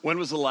When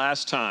was the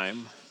last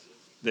time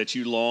that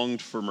you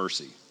longed for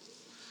mercy?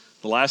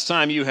 The last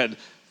time you had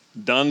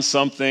done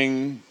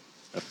something,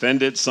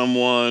 offended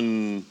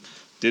someone,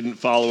 didn't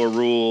follow a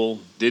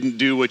rule, didn't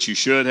do what you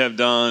should have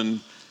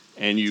done,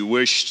 and you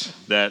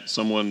wished that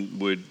someone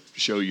would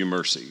show you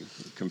mercy,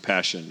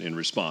 compassion in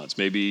response.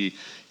 Maybe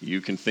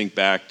you can think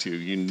back to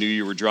you knew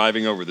you were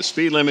driving over the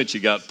speed limit, you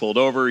got pulled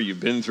over, you've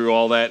been through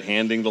all that,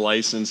 handing the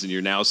license, and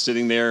you're now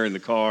sitting there in the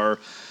car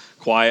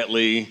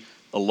quietly,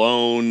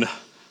 alone,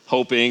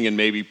 hoping and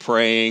maybe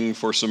praying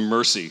for some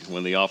mercy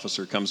when the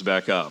officer comes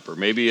back up. Or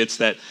maybe it's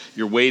that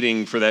you're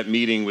waiting for that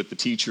meeting with the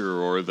teacher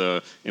or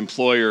the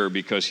employer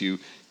because you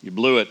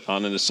blew it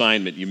on an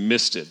assignment, you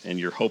missed it, and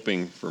you're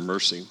hoping for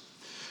mercy.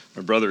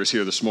 My brother is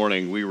here this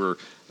morning. We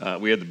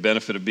had the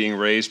benefit of being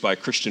raised by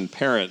Christian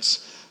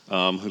parents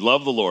who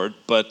love the Lord,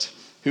 but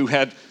who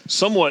had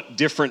somewhat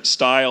different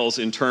styles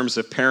in terms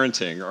of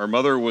parenting. Our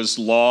mother was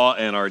law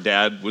and our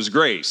dad was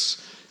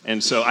grace.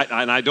 And so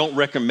I don't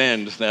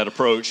recommend that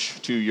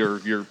approach to your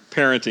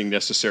parenting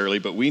necessarily,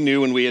 but we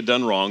knew when we had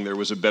done wrong, there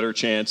was a better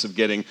chance of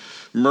getting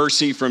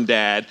mercy from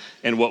dad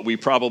and what we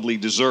probably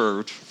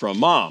deserved from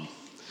mom.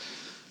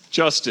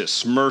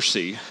 Justice,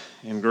 mercy,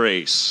 and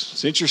grace.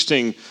 It's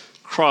interesting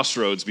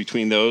crossroads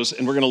between those,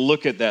 and we're going to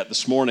look at that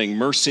this morning,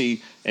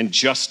 mercy and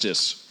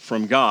justice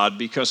from God,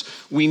 because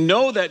we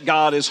know that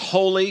God is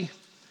holy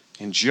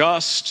and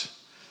just,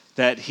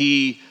 that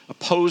he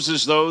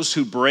opposes those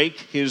who break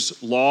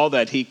his law,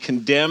 that he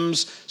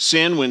condemns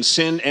sin when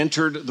sin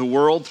entered the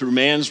world through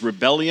man's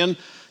rebellion.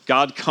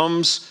 God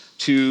comes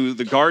to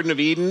the Garden of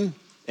Eden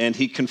and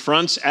he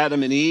confronts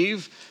Adam and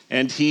Eve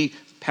and he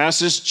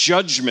passes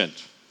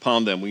judgment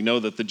upon them. We know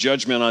that the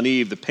judgment on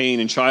Eve, the pain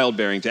in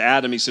childbearing. To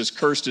Adam, he says,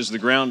 "Cursed is the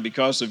ground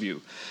because of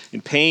you.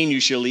 In pain you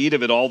shall eat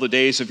of it all the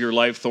days of your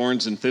life.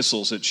 Thorns and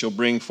thistles it shall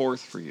bring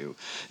forth for you."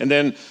 And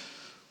then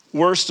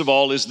worst of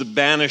all is the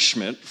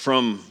banishment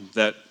from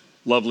that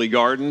lovely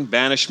garden,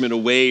 banishment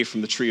away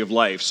from the tree of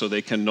life so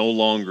they can no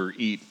longer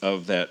eat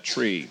of that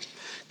tree.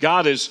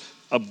 God is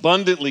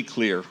abundantly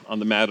clear on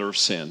the matter of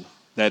sin,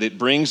 that it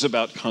brings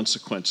about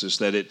consequences,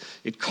 that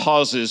it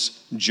causes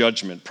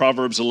judgment.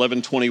 Proverbs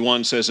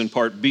 11:21 says in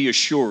part, "Be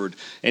assured,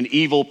 an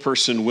evil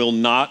person will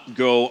not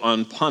go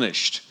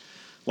unpunished."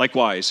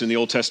 Likewise, in the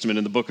Old Testament,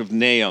 in the book of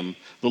Nahum,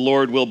 the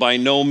Lord will by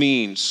no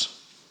means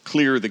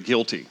clear the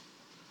guilty.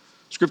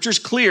 Scripture's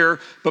clear,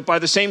 but by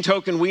the same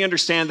token, we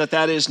understand that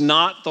that is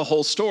not the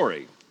whole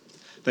story.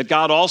 That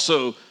God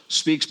also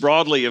speaks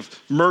broadly of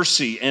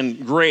mercy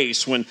and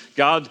grace. When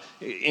God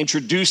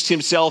introduced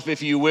himself,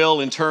 if you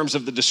will, in terms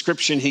of the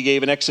description he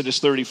gave in Exodus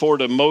 34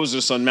 to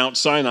Moses on Mount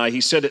Sinai,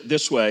 he said it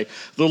this way: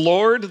 the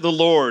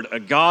Lord, a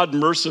God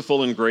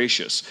merciful and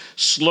gracious,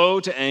 slow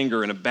to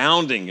anger and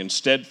abounding in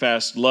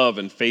steadfast love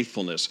and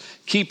faithfulness,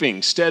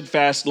 keeping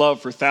steadfast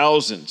love for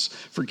thousands,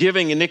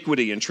 forgiving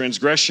iniquity and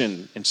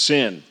transgression and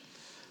sin,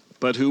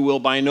 but who will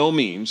by no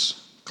means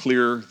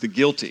clear the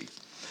guilty.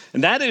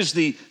 And that is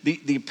the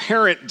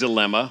apparent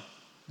dilemma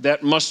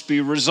that must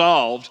be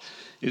resolved,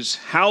 is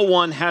how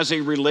one has a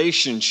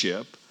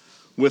relationship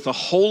with a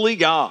holy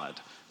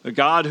God, a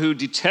God who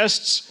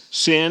detests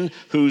sin,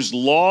 whose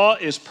law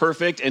is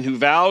perfect, and who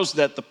vows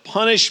that the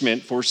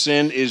punishment for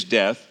sin is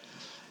death.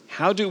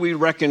 How do we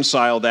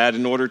reconcile that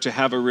in order to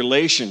have a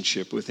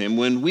relationship with him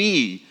when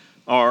we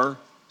are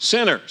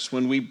sinners,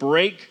 when we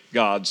break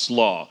God's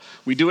law?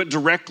 We do it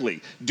directly,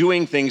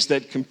 doing things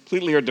that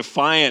completely are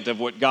defiant of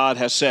what God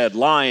has said,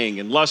 lying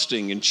and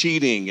lusting and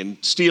cheating and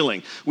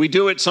stealing. We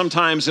do it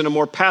sometimes in a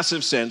more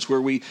passive sense where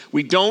we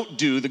don't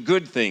do the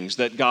good things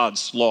that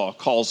God's law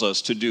calls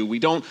us to do. We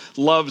don't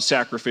love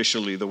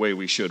sacrificially the way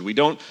we should. We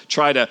don't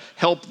try to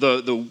help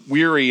the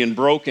weary and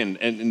broken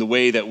in the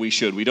way that we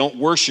should. We don't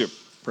worship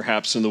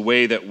perhaps in the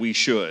way that we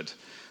should.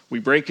 We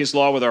break his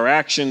law with our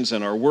actions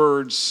and our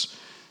words,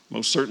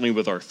 most certainly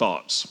with our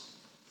thoughts.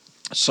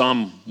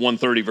 Psalm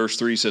 130 verse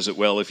 3 says it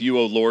well: "If you,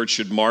 O Lord,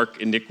 should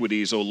mark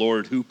iniquities, O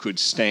Lord, who could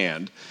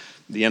stand?"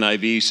 The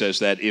NIV says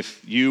that,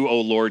 "If you, O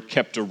Lord,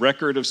 kept a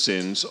record of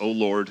sins, O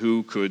Lord,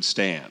 who could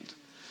stand?"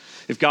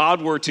 If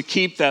God were to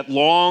keep that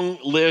long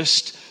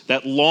list,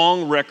 that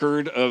long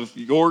record of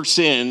your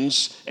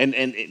sins, and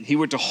he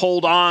were to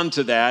hold on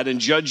to that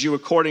and judge you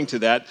according to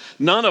that,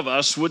 none of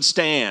us would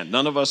stand.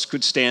 None of us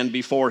could stand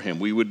before him.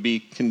 We would be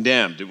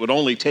condemned. It would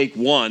only take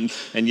one,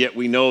 and yet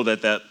we know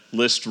that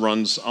list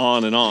runs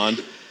on and on.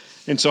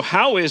 And so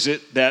how is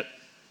it that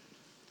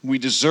we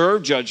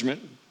deserve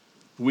judgment,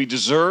 we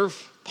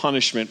deserve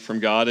punishment from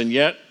God, and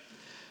yet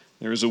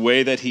there is a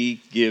way that he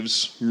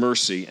gives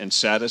mercy and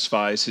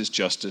satisfies his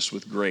justice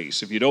with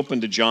grace? If you'd open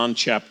to John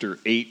chapter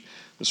 8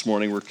 this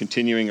morning, we're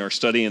continuing our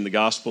study in the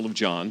Gospel of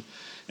John.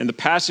 And the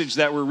passage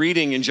that we're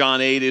reading in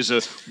John 8 is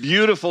a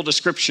beautiful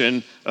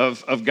description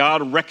of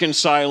God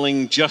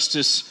reconciling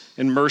justice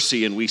and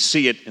mercy. And we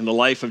see it in the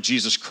life of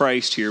Jesus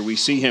Christ here. We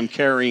see him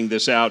carrying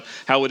this out,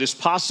 how it is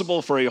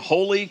possible for a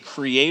holy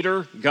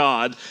creator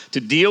God to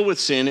deal with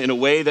sin in a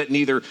way that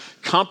neither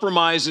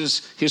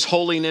compromises his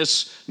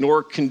holiness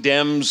nor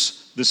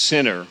condemns the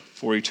sinner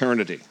for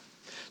eternity.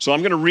 So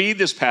I'm going to read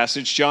this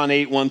passage, John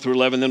 8, 1 through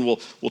 11, then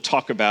we'll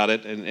talk about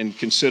it and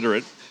consider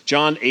it.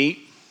 John 8,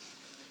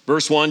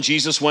 verse 1,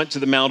 Jesus went to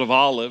the Mount of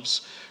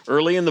Olives.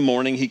 Early in the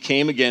morning, he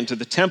came again to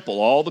the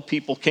temple. All the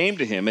people came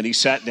to him, and he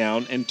sat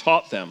down and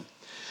taught them.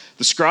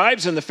 The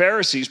scribes and the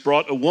Pharisees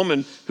brought a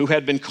woman who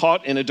had been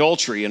caught in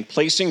adultery, and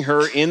placing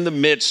her in the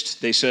midst,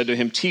 they said to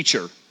him,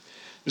 "Teacher,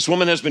 this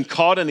woman has been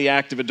caught in the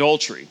act of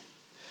adultery.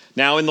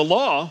 Now in the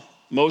law,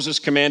 Moses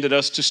commanded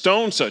us to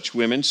stone such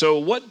women, so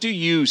what do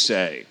you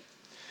say?"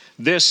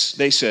 This,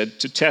 they said,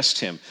 to test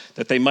him,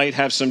 that they might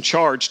have some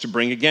charge to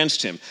bring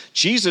against him.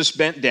 Jesus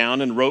bent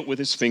down and wrote with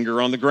his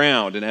finger on the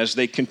ground, and as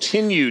they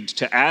continued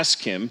to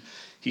ask him,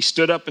 he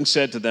stood up and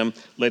said to them,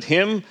 "Let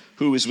him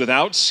who is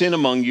without sin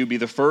among you be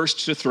the first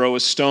to throw a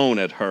stone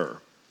at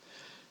her."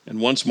 And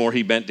once more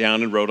he bent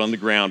down and wrote on the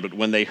ground. But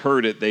when they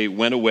heard it, they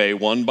went away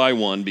one by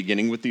one,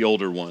 beginning with the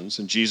older ones.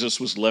 And Jesus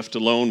was left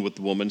alone with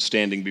the woman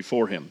standing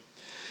before him.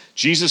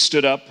 Jesus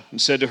stood up and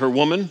said to her,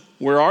 "Woman,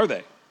 where are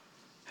they?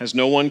 Has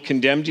no one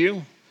condemned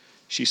you?"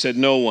 She said,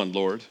 "No one,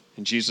 Lord."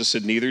 And Jesus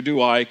said, "Neither do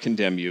I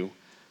condemn you.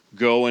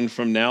 Go, and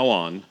from now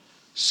on,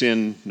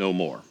 sin no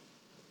more."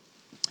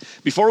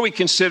 Before we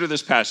consider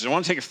this passage, I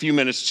want to take a few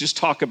minutes to just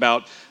talk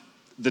about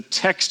the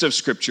text of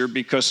Scripture,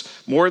 because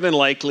more than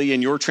likely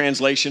in your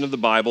translation of the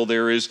Bible,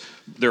 there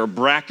are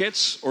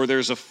brackets or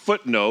there's a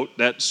footnote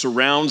that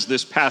surrounds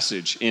this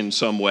passage in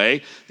some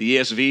way. The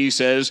ESV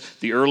says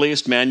the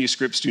earliest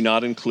manuscripts do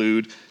not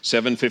include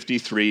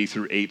 753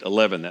 through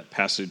 811, that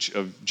passage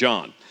of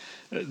John.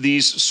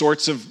 These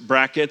sorts of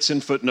brackets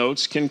and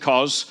footnotes can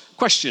cause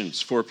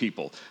questions for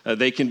people.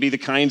 They can be the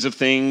kinds of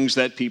things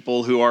that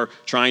people who are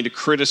trying to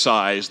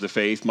criticize the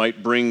faith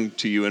might bring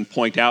to you and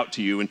point out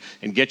to you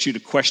and get you to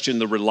question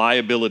the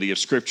reliability of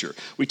Scripture.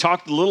 We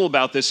talked a little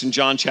about this in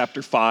John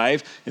chapter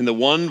 5, in the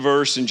one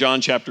verse in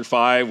John chapter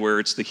 5 where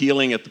it's the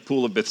healing at the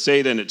pool of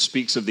Bethsaida, and it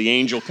speaks of the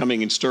angel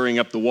coming and stirring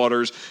up the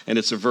waters, and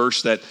it's a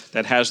verse that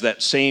has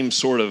that same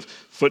sort of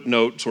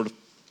footnote, sort of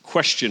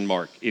question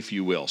mark, if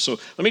you will. So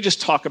let me just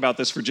talk about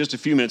this for just a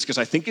few minutes, because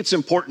I think it's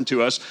important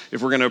to us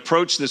if we're going to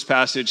approach this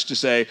passage to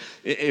say,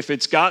 if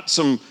it's got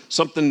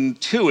something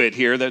to it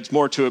here that's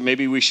more to it,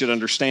 maybe we should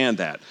understand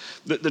that.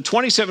 The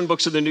 27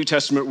 books of the New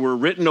Testament were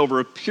written over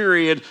a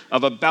period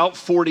of about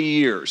 40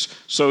 years.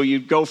 So you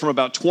go from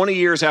about 20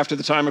 years after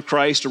the time of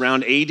Christ,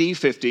 around AD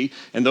 50,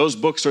 and those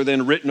books are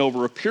then written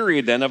over a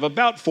period then of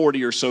about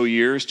 40 or so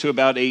years to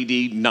about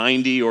AD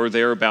 90 or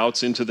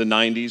thereabouts, into the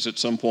 90s at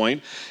some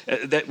point.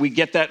 That we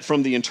get that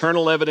from the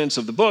internal evidence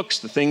of the books,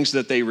 the things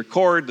that they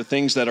record, the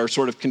things that are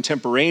sort of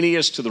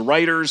contemporaneous to the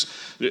writers,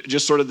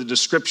 just sort of the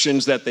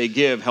descriptions that they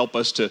give help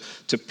us to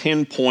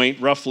pinpoint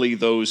roughly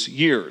those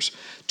years.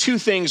 Two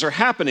things are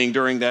happening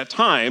during that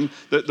time,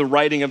 the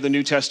writing of the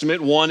New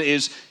Testament. One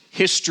is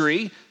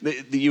history.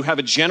 You have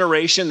a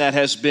generation that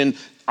has been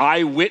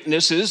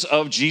eyewitnesses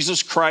of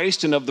Jesus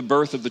Christ and of the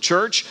birth of the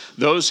church.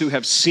 Those who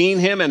have seen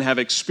him and have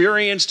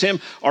experienced him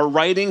are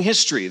writing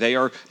history. They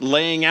are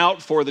laying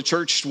out for the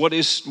church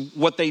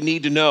what they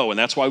need to know, and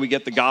that's why we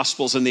get the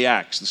Gospels and the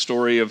Acts, the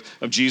story of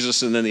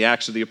Jesus, and then the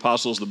Acts of the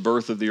Apostles, the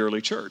birth of the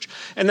early church.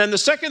 And then the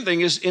second thing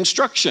is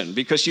instruction,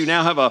 because you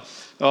now have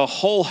a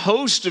whole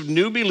host of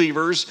new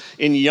believers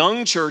in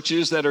young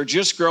churches that are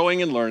just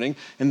growing and learning,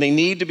 and they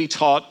need to be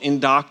taught in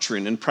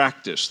doctrine and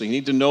practice. They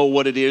need to know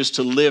what it is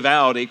to live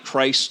out a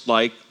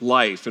Christ-like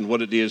life and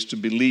what it is to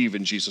believe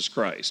in Jesus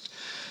Christ.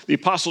 The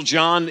Apostle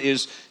John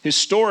is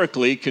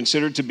historically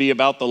considered to be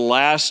about the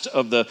last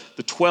of the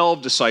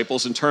 12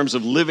 disciples in terms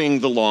of living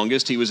the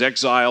longest. He was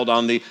exiled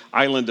on the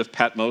island of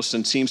Patmos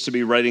and seems to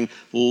be writing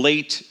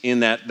late in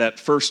that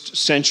first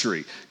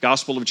century.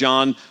 Gospel of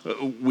John,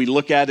 we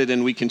look at it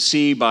and we can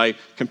see by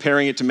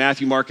comparing it to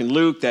Matthew, Mark, and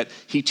Luke that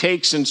he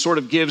takes and sort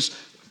of gives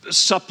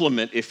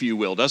supplement, if you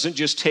will, doesn't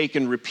just take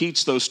and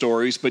repeats those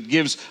stories, but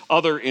gives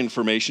other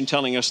information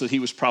telling us that he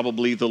was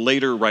probably the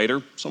later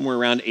writer. Somewhere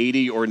around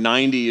 80 or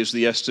 90 is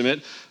the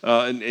estimate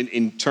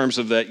in terms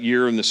of that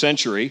year in the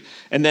century.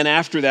 And then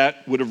after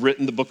that would have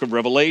written the book of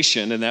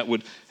Revelation, and that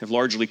would have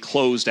largely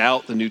closed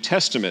out the New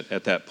Testament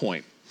at that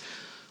point.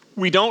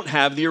 We don't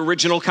have the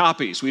original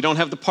copies. We don't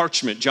have the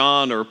parchment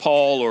John or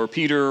Paul or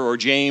Peter or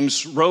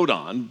James wrote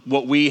on.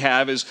 What we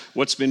have is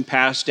what's been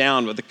passed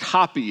down with the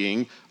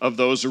copying of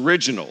those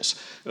originals.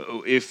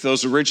 If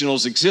those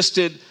originals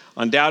existed,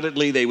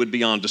 undoubtedly they would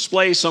be on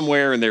display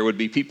somewhere, and there would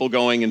be people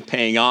going and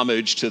paying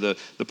homage to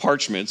the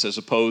parchments as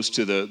opposed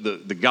to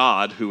the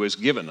God who has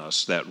given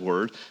us that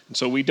word. And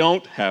so we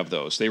don't have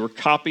those. They were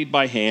copied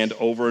by hand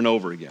over and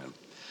over again.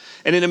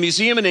 And in a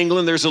museum in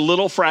England, there's a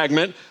little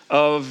fragment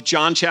of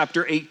John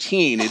chapter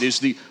 18. It is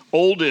the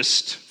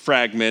oldest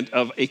fragment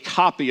of a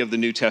copy of the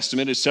New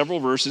Testament. It's several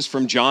verses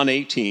from John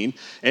 18.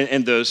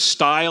 And the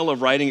style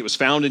of writing, it was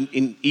found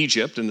in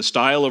Egypt, and the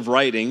style of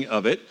writing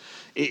of it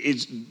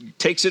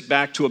takes it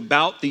back to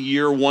about the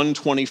year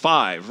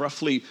 125,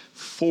 roughly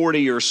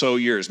 40 or so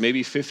years,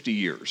 maybe 50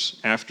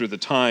 years after the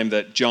time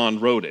that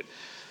John wrote it.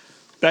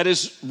 That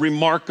is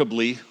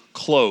remarkably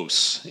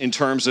close in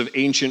terms of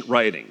ancient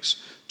writings.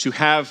 To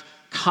have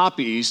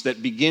copies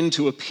that begin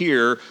to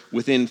appear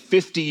within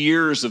 50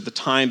 years of the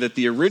time that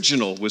the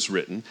original was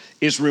written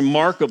is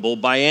remarkable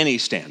by any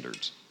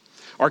standards.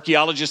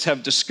 Archaeologists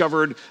have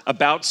discovered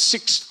about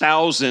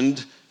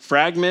 6,000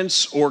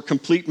 fragments or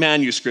complete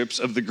manuscripts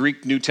of the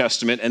Greek New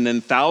Testament, and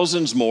then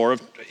thousands more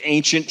of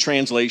ancient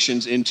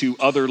translations into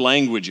other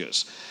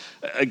languages.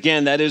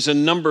 Again, that is a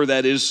number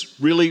that is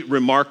really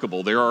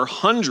remarkable. There are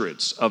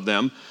hundreds of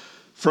them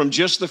from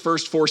just the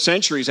first 4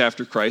 centuries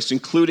after Christ,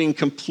 including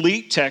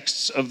complete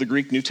texts of the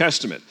Greek New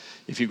Testament.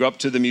 If you go up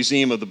to the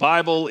Museum of the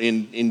Bible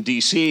in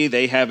D.C.,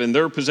 they have in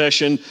their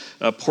possession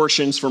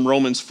portions from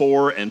Romans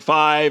 4 and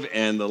 5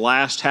 and the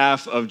last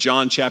half of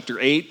John chapter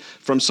 8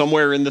 from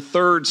somewhere in the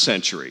 3rd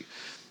century.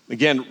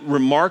 Again,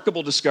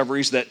 remarkable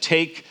discoveries that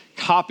take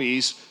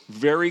copies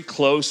very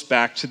close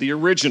back to the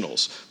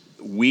originals.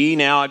 We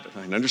now,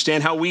 I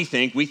understand how we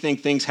think. We think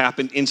things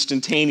happen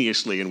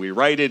instantaneously, and we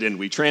write it and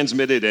we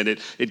transmit it, and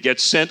it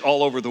gets sent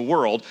all over the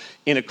world.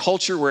 In a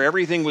culture where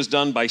everything was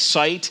done by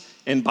sight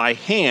and by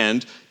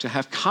hand, to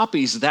have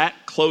copies that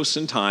close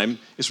in time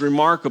is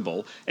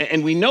remarkable.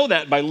 And we know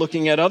that by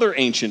looking at other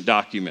ancient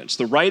documents.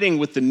 The writing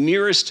with the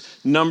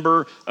nearest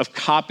number of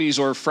copies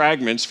or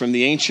fragments from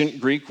the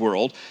ancient Greek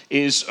world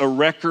is a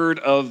record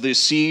of the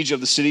siege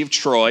of the city of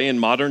Troy in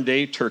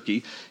modern-day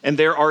Turkey, and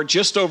there are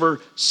just over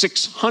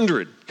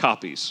 600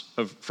 copies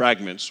of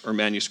fragments or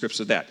manuscripts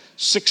of that.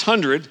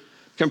 600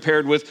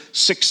 compared with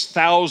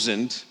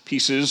 6,000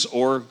 pieces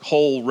or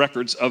whole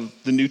records of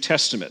the New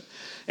Testament.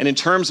 And in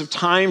terms of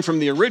time from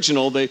the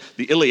original, the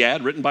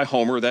Iliad, written by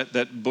Homer,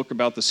 that book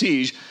about the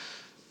siege,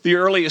 the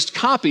earliest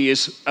copy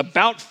is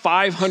about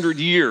 500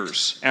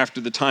 years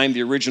after the time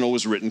the original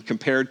was written,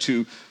 compared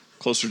to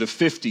closer to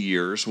 50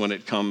 years when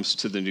it comes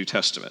to the New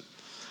Testament.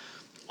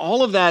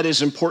 All of that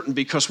is important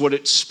because what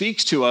it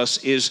speaks to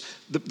us is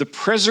the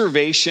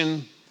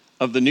preservation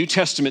of the New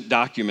Testament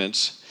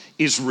documents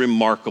is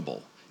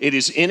remarkable. It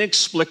is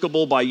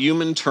inexplicable by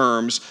human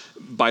terms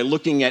by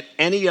looking at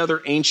any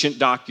other ancient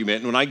document.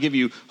 And when I give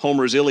you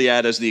Homer's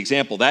Iliad as the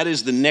example, that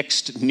is the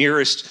next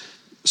nearest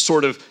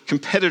sort of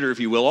competitor,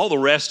 if you will. All the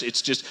rest,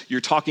 it's just, you're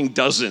talking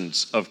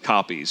dozens of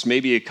copies,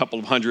 maybe a couple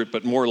of hundred,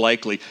 but more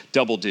likely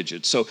double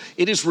digits. So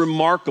it is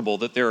remarkable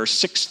that there are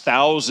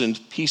 6,000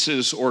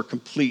 pieces or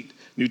complete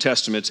New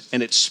Testaments,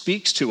 and it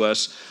speaks to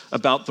us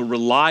about the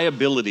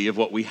reliability of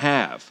what we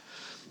have.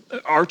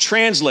 Our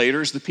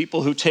translators, the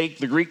people who take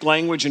the Greek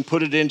language and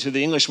put it into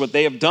the English, what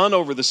they have done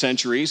over the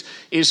centuries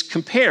is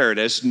compared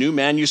as new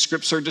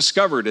manuscripts are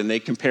discovered, and they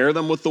compare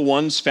them with the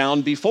ones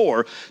found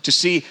before to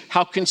see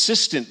how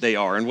consistent they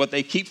are. And what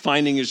they keep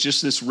finding is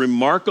just this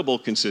remarkable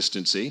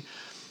consistency,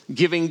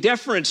 giving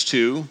deference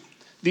to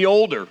the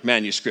older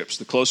manuscripts.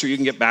 The closer you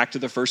can get back to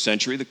the 1st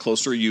century, the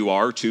closer you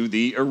are to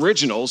the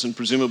originals, and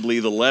presumably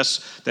the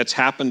less that's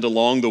happened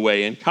along the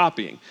way in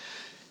copying.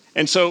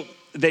 And so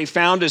they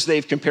found, as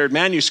they've compared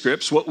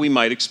manuscripts, what we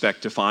might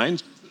expect to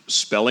find: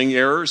 spelling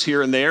errors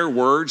here and there,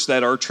 words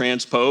that are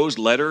transposed,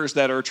 letters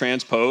that are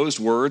transposed,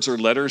 words or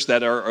letters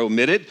that are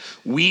omitted.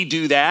 We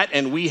do that,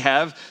 and we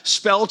have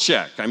spell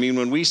check. I mean,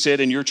 when we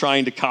sit and you're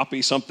trying to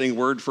copy something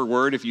word for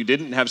word, if you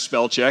didn't have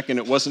spell check and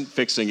it wasn't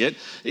fixing it,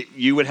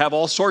 you would have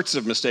all sorts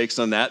of mistakes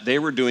on that. They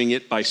were doing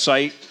it by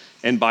sight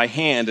and by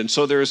hand. And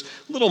so there's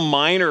little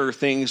minor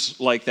things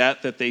like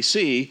that they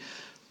see.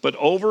 But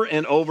over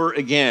and over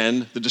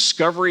again, the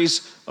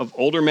discoveries of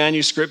older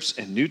manuscripts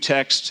and new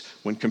texts,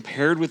 when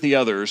compared with the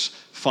others,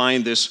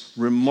 find this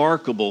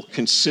remarkable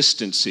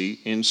consistency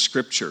in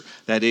Scripture,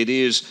 that it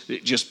is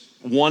just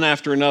one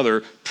after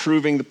another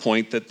proving the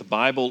point that the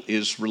Bible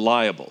is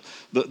reliable.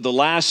 The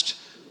last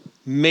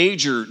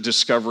major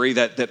discovery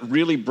that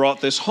really brought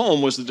this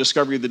home was the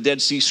discovery of the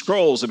Dead Sea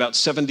Scrolls about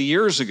 70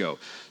 years ago.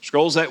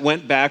 Scrolls that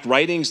went back,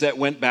 writings that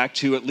went back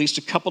to at least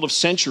a couple of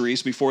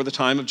centuries before the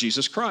time of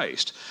Jesus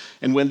Christ.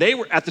 And when they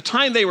were, at the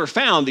time they were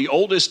found, the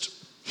oldest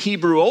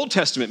Hebrew Old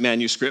Testament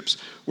manuscripts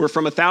were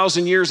from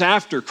 1,000 years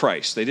after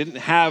Christ. They didn't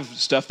have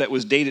stuff that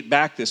was dated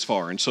back this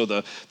far. And so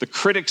the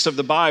critics of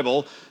the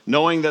Bible,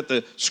 knowing that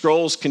the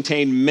scrolls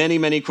contain many,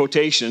 many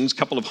quotations, a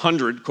couple of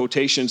hundred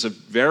quotations of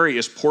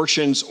various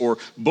portions or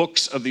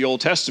books of the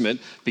Old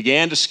Testament,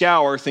 began to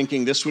scour,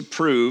 thinking this would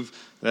prove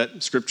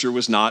that Scripture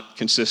was not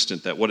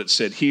consistent, that what it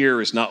said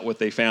here is not what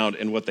they found,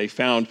 and what they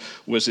found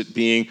was it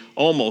being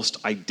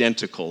almost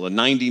identical, a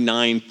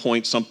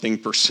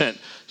 99-point-something%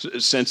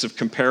 sense of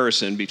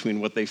comparison between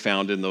what they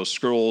found in those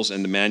scrolls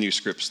and the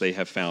manuscripts they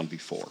have found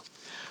before.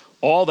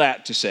 All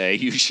that to say,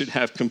 you should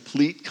have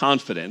complete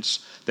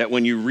confidence that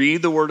when you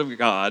read the Word of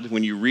God,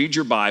 when you read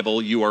your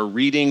Bible, you are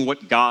reading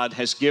what God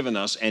has given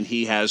us and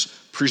He has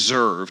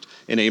preserved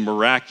in a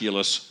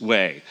miraculous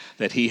way,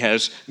 that He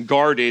has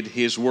guarded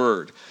His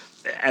Word.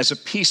 As a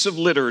piece of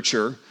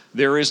literature,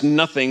 there is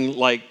nothing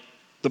like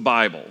the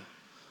Bible.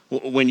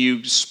 When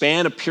you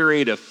span a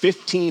period of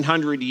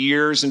 1,500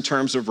 years in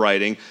terms of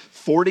writing,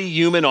 40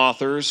 human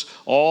authors,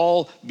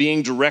 all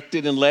being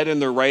directed and led in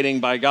their writing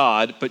by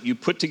God, but you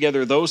put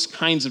together those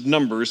kinds of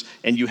numbers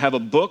and you have a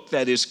book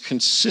that is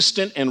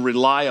consistent and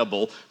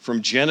reliable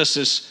from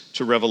Genesis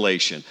to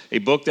Revelation. A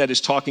book that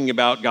is talking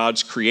about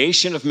God's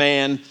creation of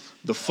man,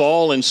 the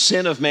fall and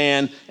sin of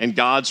man, and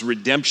God's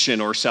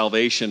redemption or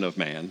salvation of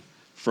man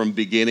from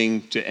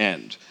beginning to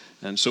end.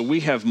 And so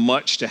we have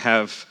much to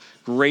have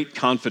great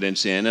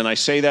confidence in. And I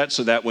say that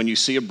so that when you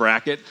see a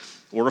bracket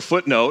or a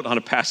footnote on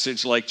a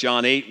passage like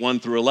John 8, 1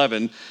 through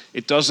 11,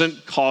 it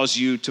doesn't cause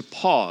you to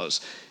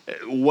pause.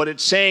 What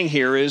it's saying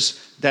here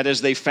is that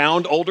as they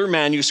found older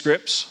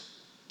manuscripts,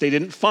 they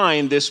didn't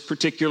find this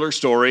particular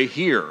story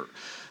here.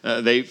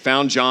 They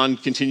found John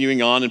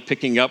continuing on and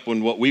picking up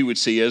on what we would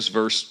see as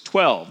verse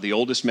 12. The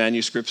oldest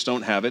manuscripts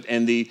don't have it,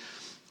 and the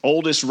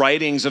oldest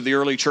writings of the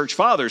early church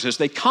fathers, as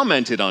they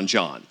commented on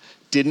John,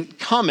 didn't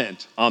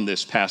comment on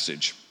this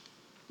passage.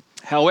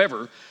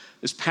 However,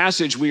 this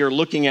passage we are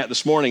looking at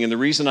this morning, and the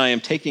reason I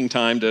am taking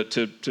time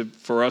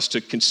for us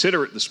to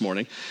consider it this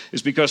morning,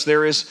 is because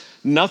there is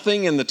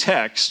nothing in the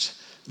text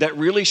that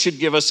really should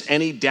give us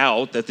any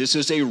doubt that this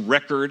is a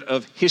record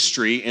of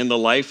history in the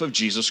life of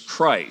Jesus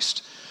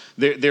Christ.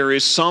 There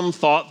is some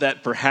thought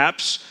that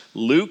perhaps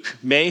Luke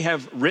may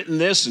have written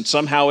this and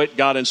somehow it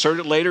got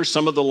inserted later.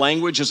 Some of the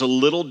language is a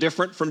little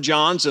different from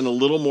John's and a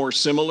little more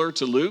similar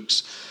to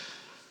Luke's.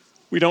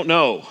 We don't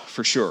know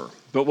for sure.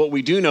 But what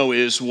we do know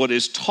is what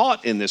is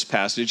taught in this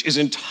passage is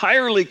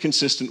entirely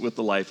consistent with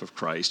the life of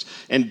Christ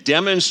and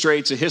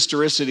demonstrates a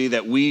historicity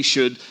that we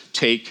should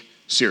take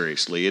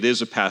seriously. It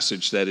is a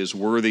passage that is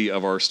worthy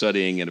of our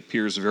studying and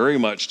appears very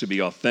much to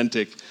be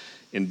authentic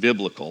and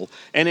biblical.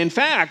 And in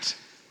fact,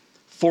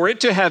 for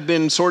it to have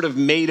been sort of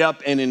made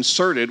up and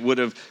inserted would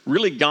have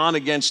really gone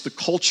against the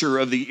culture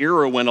of the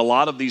era when a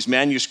lot of these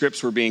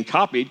manuscripts were being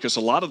copied, because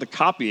a lot of the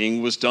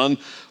copying was done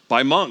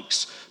by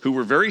monks who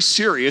were very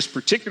serious,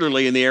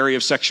 particularly in the area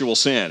of sexual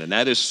sin. And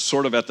that is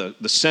sort of at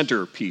the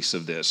centerpiece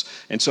of this.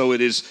 And so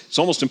it's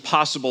almost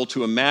impossible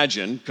to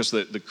imagine, because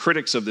the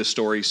critics of this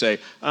story say,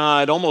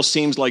 it almost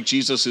seems like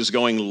Jesus is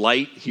going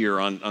light here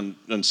on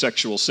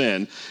sexual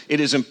sin. It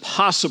is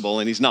impossible,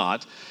 and he's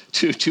not,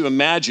 to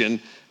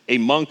imagine a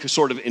monk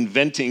sort of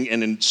inventing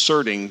and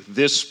inserting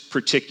this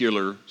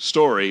particular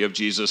story of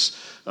Jesus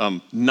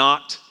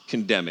not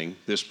condemning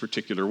this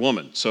particular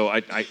woman. So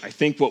I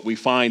think what we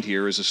find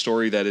here is a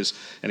story that is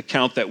an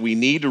account that we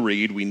need to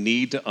read, we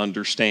need to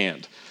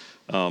understand.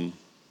 Let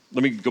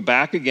me go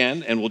back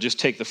again, and we'll just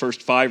take the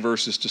first 5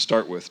 verses to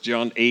start with.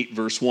 John 8,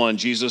 verse 1,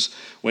 Jesus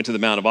went to the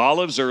Mount of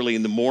Olives. Early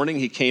in the morning,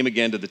 he came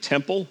again to the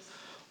temple.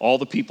 All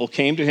the people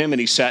came to him, and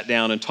he sat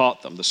down and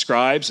taught them. The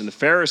scribes and the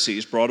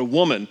Pharisees brought a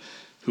woman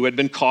who had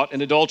been caught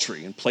in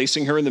adultery, and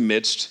placing her in the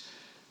midst,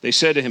 they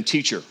said to him,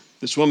 "Teacher,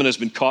 this woman has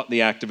been caught in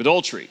the act of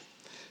adultery.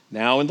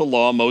 Now in the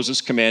law,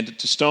 Moses commanded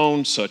to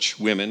stone such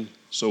women,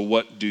 so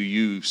what do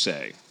you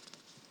say?"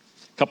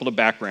 A couple of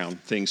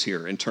background things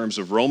here in terms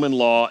of Roman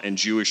law and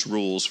Jewish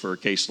rules for a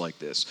case like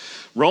this.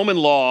 Roman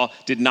law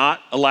did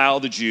not allow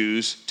the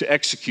Jews to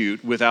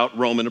execute without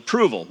Roman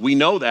approval. We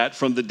know that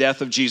from the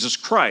death of Jesus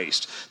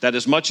Christ, that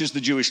as much as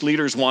the Jewish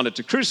leaders wanted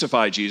to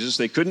crucify Jesus,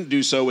 they couldn't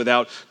do so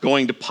without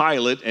going to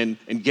Pilate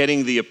and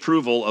getting the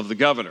approval of the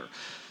governor.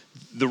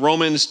 The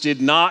Romans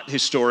did not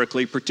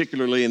historically,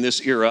 particularly in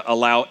this era,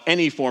 allow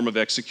any form of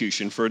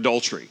execution for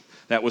adultery.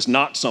 That was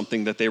not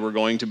something that they were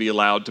going to be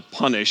allowed to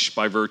punish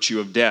by virtue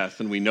of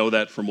death, and we know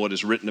that from what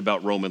is written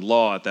about Roman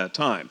law at that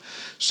time.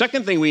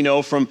 Second thing we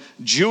know from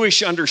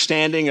Jewish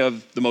understanding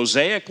of the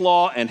Mosaic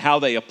law and how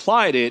they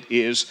applied it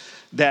is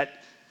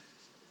that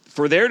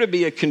for there to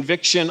be a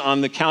conviction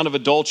on the count of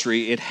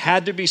adultery, it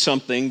had to be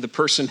something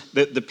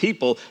the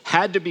people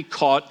had to be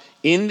caught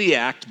in the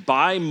act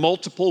by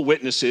multiple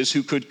witnesses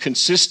who could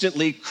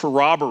consistently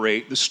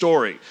corroborate the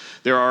story.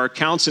 There are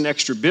accounts in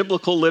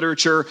extra-biblical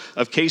literature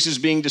of cases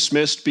being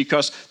dismissed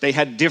because they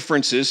had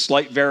differences,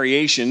 slight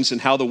variations in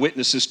how the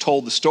witnesses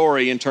told the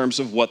story in terms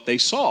of what they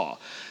saw.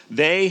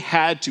 They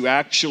had to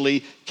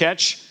actually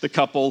catch the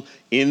couple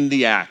in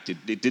the act.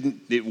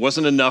 It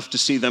wasn't enough to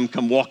see them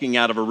come walking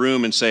out of a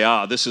room and say,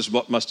 this is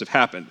what must have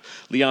happened.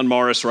 Leon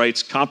Morris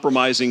writes,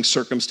 compromising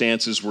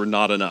circumstances were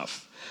not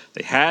enough.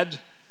 They had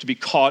to be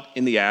caught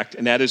in the act,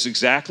 and that is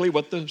exactly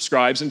what the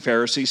scribes and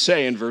Pharisees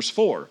say in verse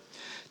 4.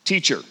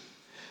 Teacher,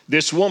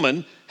 this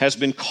woman has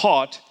been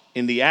caught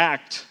in the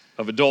act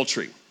of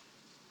adultery.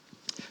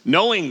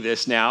 Knowing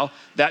this now,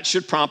 that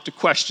should prompt a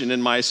question,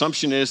 and my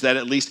assumption is that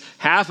at least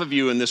half of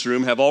you in this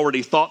room have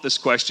already thought this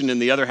question,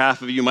 and the other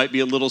half of you might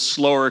be a little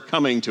slower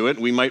coming to it.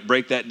 We might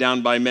break that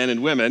down by men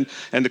and women,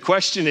 and the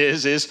question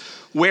is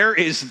where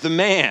is the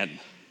man?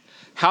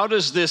 How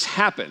does this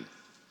happen?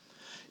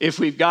 If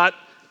we've got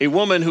a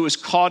woman who is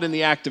caught in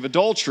the act of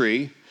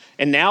adultery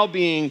and now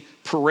being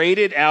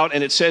paraded out,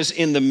 and it says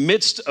in the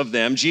midst of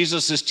them,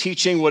 Jesus is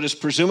teaching what is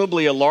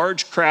presumably a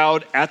large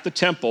crowd at the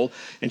temple,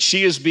 and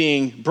she is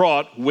being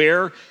brought.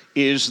 Where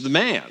is the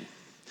man?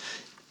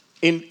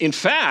 In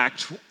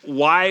fact,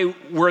 why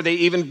were they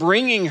even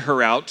bringing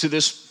her out to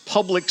this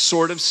public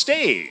sort of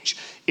stage.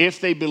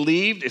 If they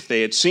believed, if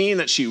they had seen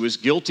that she was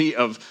guilty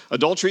of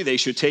adultery, they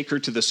should take her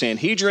to the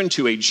Sanhedrin,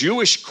 to a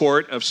Jewish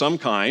court of some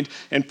kind,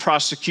 and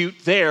prosecute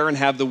there and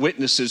have the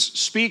witnesses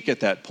speak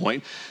at that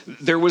point.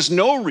 There was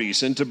no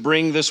reason to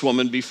bring this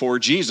woman before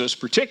Jesus,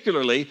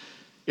 particularly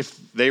if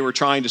they were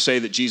trying to say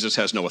that Jesus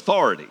has no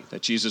authority,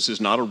 that Jesus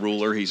is not a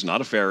ruler, he's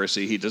not a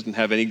Pharisee, he doesn't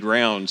have any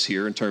grounds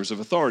here in terms of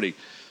authority.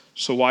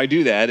 So why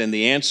do that? And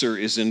the answer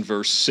is in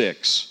verse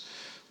 6.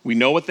 We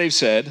know what they've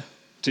said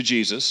to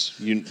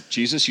Jesus.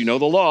 Jesus, you know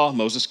the law.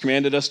 Moses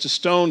commanded us to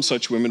stone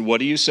such women. What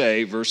do you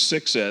say? Verse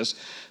 6 says,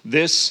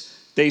 this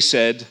they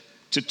said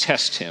to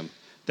test him,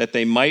 that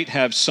they might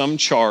have some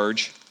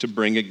charge to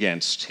bring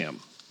against him.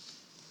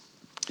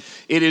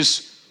 It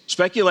is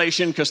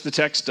speculation because the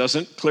text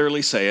doesn't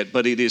clearly say it,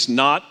 but it is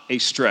not a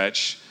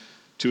stretch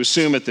to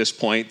assume at this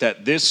point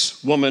that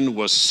this woman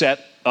was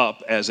set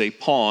up as a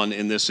pawn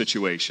in this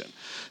situation.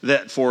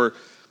 That for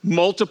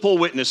multiple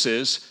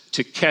witnesses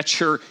to catch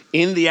her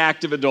in the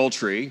act of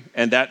adultery,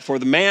 and that for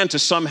the man to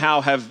somehow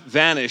have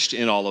vanished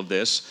in all of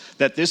this,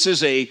 that this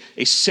is a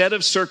set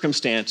of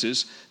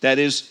circumstances that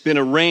has been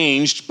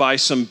arranged by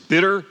some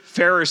bitter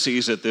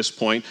Pharisees at this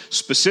point,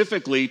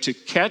 specifically to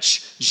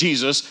catch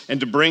Jesus and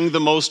to bring the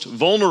most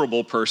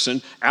vulnerable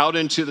person out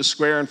into the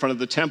square in front of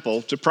the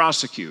temple to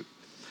prosecute.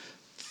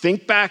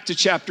 Think back to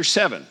chapter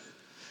 7.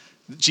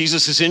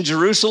 Jesus is in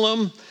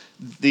Jerusalem.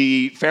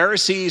 The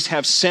Pharisees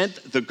have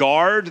sent the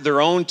guard,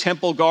 their own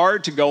temple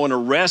guard, to go and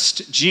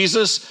arrest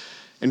Jesus.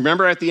 And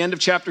remember at the end of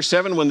chapter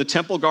 7 when the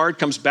temple guard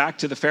comes back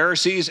to the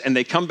Pharisees and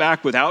they come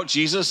back without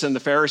Jesus, and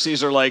the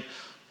Pharisees are like,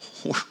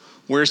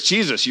 where's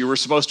Jesus? You were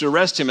supposed to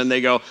arrest him. And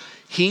they go,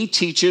 he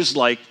teaches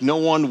like no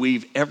one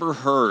we've ever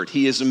heard.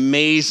 He is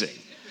amazing.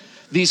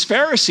 These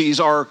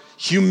Pharisees are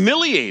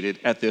humiliated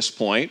at this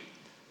point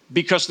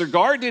because their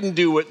guard didn't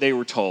do what they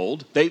were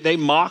told. They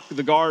mock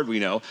the guard, we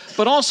know.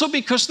 But also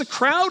because the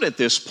crowd at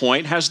this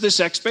point has this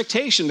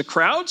expectation. The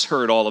crowd's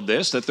heard all of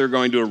this, that they're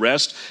going to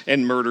arrest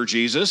and murder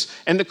Jesus.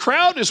 And the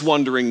crowd is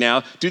wondering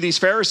now, do these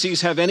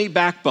Pharisees have any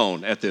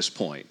backbone at this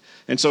point?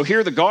 And so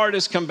here the guard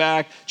has come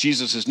back.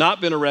 Jesus has not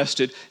been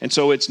arrested. And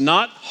so it's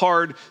not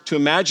hard to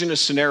imagine a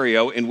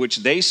scenario in which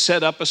they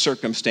set up a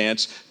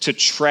circumstance to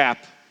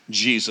trap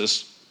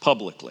Jesus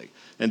publicly.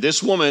 And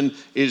this woman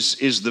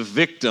is the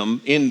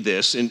victim in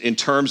this, in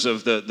terms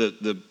of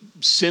the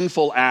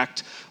sinful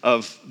act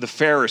of the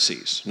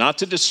Pharisees. Not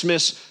to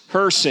dismiss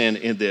her sin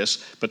in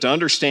this, but to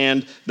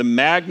understand the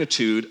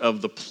magnitude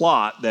of the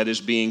plot that is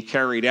being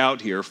carried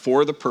out here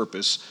for the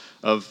purpose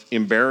of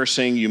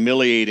embarrassing,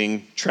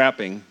 humiliating,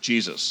 trapping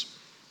Jesus.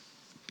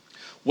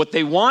 What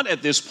they want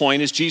at this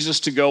point is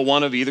Jesus to go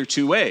one of either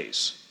two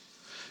ways.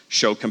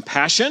 Show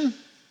compassion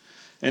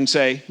and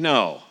say,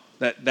 no.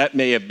 That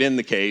may have been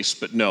the case,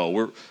 but no,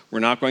 we're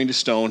not going to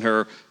stone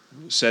her,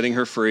 setting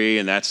her free,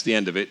 and that's the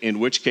end of it. In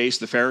which case,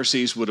 the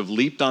Pharisees would have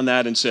leaped on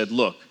that and said,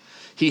 look,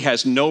 he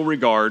has no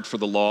regard for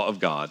the law of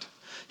God.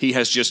 He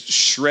has just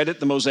shredded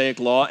the Mosaic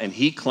law, and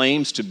he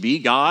claims to be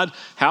God.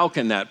 How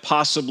can that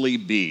possibly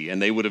be?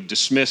 And they would have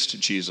dismissed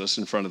Jesus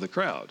in front of the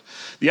crowd.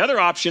 The other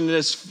option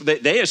is,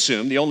 they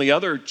assume, the only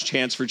other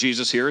chance for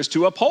Jesus here is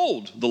to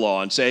uphold the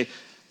law and say,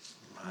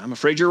 I'm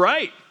afraid you're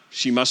right.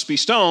 She must be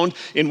stoned,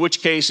 in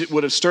which case it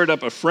would have stirred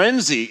up a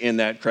frenzy in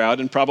that crowd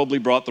and probably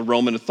brought the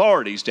Roman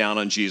authorities down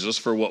on Jesus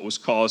for what was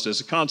caused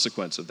as a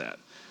consequence of that.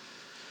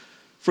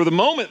 For the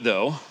moment,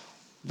 though,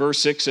 verse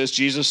 6 says,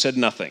 Jesus said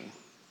nothing.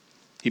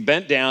 He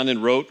bent down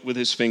and wrote with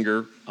his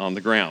finger on the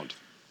ground.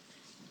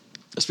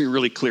 Let's be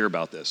really clear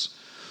about this.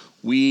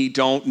 We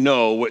don't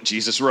know what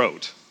Jesus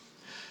wrote.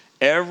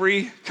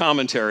 Every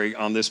commentary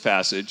on this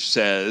passage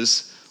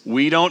says,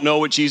 we don't know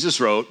what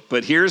Jesus wrote,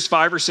 but here's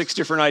 5 or 6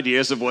 different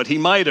ideas of what he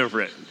might have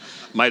written.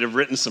 Might have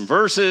written some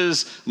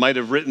verses, might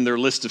have written their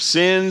list of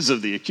sins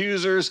of the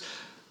accusers.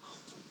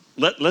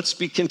 Let's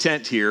be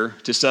content here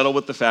to settle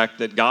with the fact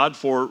that God,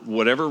 for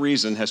whatever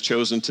reason, has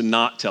chosen to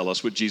not tell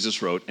us what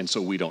Jesus wrote, and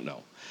so we don't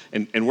know.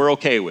 And we're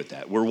okay with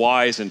that. We're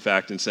wise, in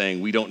fact, in saying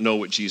we don't know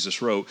what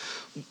Jesus wrote.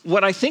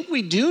 What I think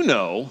we do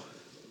know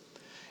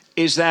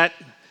is that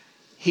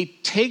he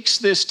takes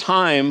this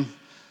time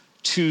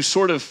to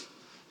sort of,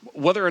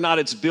 whether or not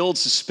it's build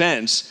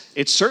suspense,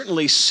 it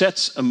certainly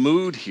sets a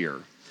mood here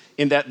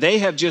in that they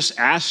have just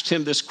asked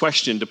him this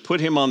question to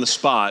put him on the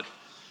spot,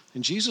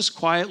 and Jesus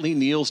quietly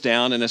kneels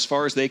down and as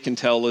far as they can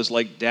tell is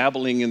like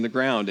dabbling in the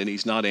ground, and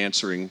he's not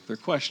answering their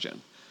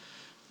question.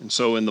 And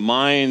so in the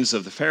minds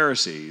of the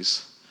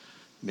Pharisees,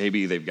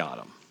 maybe they've got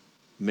him.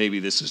 Maybe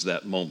this is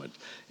that moment.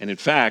 And in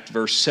fact,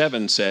 verse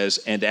 7 says,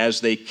 and as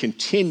they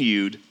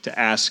continued to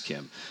ask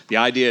him, the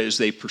idea is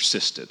they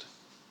persisted.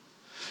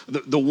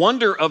 The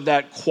wonder of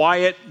that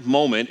quiet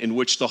moment in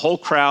which the whole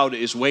crowd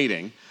is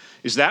waiting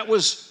is that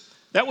was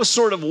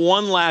sort of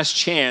one last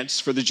chance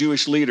for the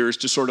Jewish leaders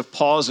to sort of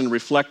pause and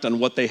reflect on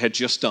what they had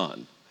just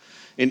done.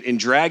 In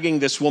dragging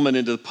this woman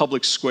into the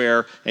public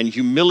square and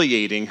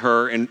humiliating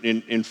her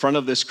in front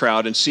of this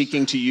crowd and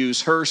seeking to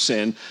use her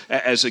sin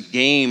as a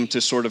game to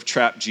sort of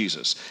trap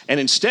Jesus. And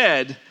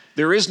instead,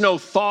 there is no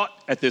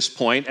thought at this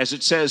point. As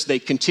it says, they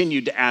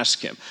continued to ask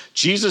him.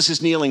 Jesus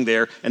is kneeling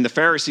there, and the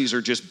Pharisees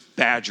are just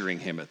badgering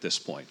him at this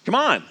point. Come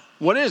on,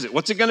 what is it?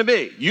 What's it going to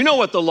be? You know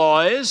what the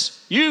law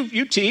is.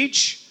 You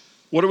teach.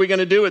 What are we going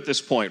to do at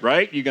this point,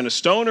 right? You going to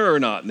stone her or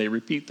not? And they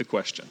repeat the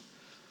question.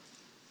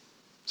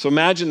 So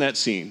imagine that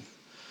scene.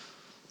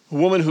 A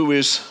woman who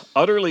is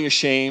utterly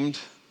ashamed,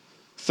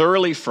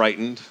 thoroughly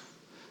frightened,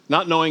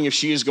 not knowing if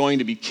she is going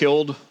to be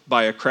killed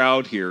by a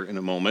crowd here in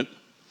a moment.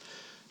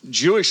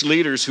 Jewish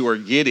leaders who are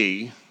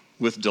giddy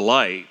with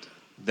delight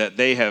that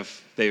they have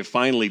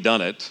finally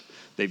done it.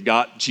 They've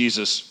got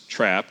Jesus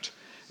trapped,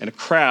 and a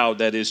crowd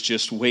that is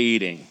just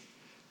waiting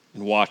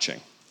and watching.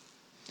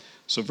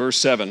 So verse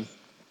 7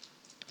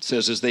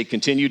 says, as they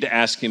continued to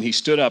ask him, he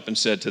stood up and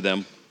said to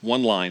them,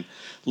 one line,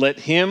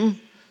 "Let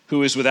him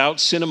who is without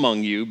sin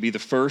among you be the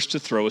first to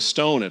throw a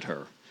stone at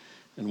her."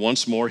 And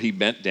once more he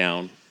bent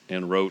down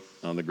and wrote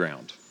on the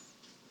ground.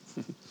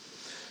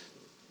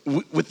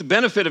 With the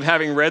benefit of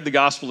having read the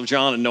Gospel of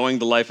John and knowing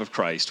the life of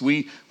Christ,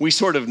 we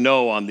sort of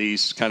know on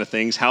these kind of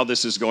things how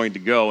this is going to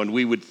go. And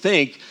you would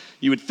think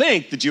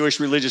the Jewish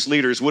religious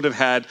leaders would have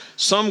had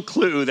some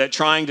clue that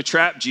trying to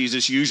trap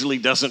Jesus usually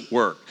doesn't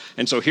work.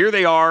 And so here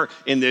they are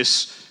in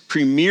this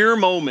premier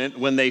moment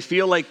when they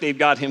feel like they've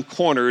got him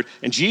cornered,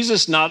 and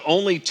Jesus not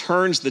only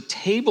turns the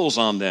tables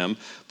on them,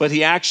 but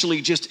he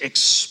actually just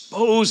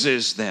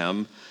exposes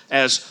them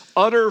as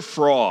utter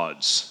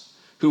frauds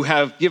who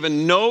have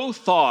given no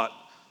thought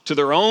to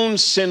their own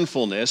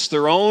sinfulness,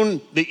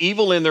 the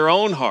evil in their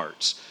own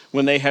hearts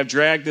when they have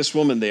dragged this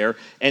woman there.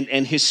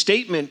 And his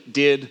statement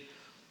did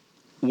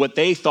what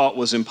they thought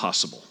was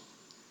impossible.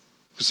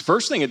 Because the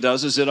first thing it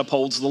does is it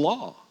upholds the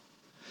law.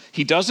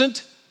 He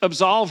doesn't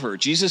absolve her.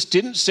 Jesus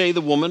didn't say the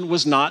woman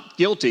was not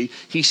guilty.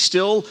 He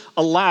still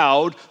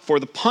allowed for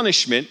the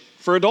punishment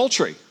for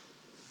adultery.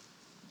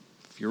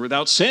 If you're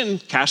without sin,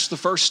 cast the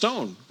first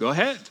stone. Go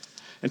ahead.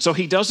 And so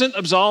he doesn't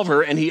absolve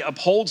her, and he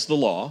upholds the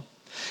law.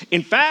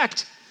 In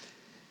fact,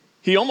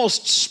 he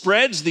almost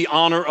spreads the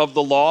honor of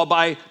the law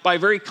by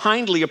very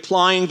kindly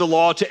applying the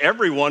law to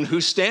everyone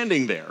who's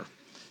standing there,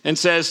 and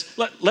says,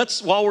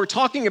 let's while we're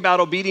talking about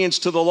obedience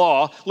to the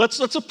law, let's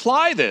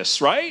apply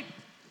this, right?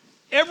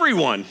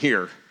 Everyone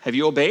here, have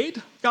you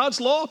obeyed God's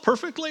law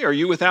perfectly? Are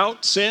you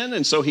without sin?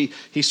 And so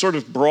he sort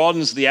of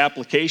broadens the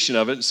application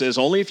of it and says,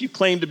 only if you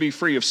claim to be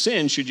free of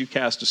sin should you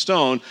cast a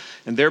stone.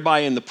 And thereby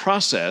in the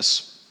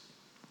process,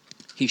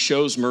 he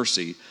shows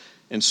mercy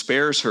and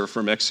spares her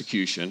from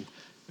execution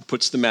and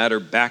puts the matter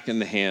back in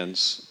the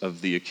hands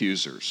of the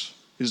accusers.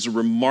 It is a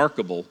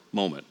remarkable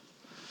moment.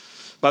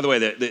 By the way,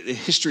 the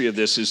history of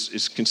this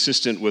is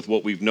consistent with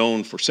what we've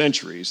known for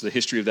centuries. The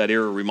history of that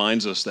era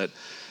reminds us that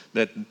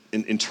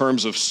in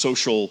terms of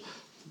social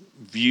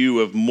view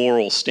of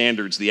moral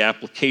standards, the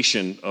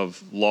application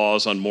of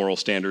laws on moral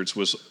standards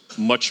was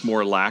much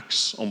more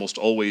lax, almost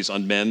always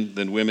on men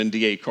than women.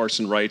 D.A.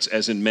 Carson writes,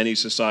 as in many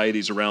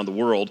societies around the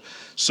world,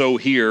 so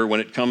here, when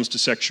it comes to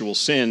sexual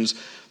sins,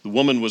 the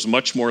woman was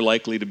much more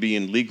likely to be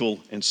in legal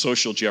and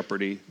social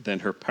jeopardy than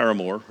her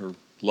paramour, her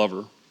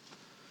lover.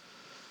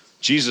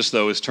 Jesus,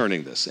 though, is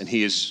turning this, and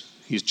he's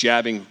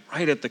jabbing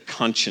right at the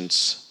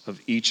conscience of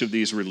each of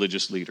these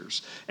religious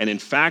leaders. And in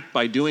fact,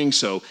 by doing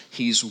so,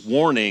 he's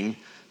warning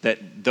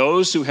that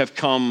those who have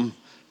come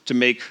to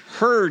make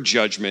her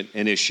judgment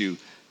an issue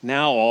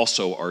now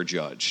also are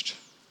judged.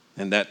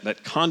 And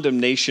that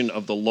condemnation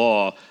of the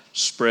law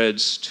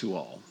spreads to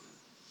all.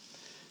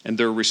 And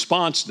their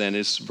response then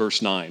is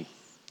verse 9.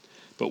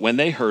 But when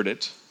they heard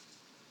it,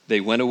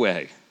 they went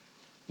away,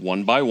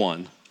 one by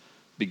one,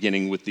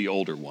 beginning with the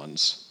older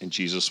ones, and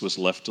Jesus was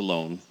left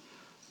alone,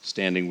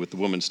 standing with the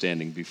woman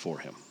standing before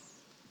him.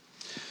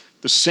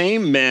 The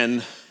same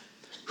men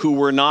who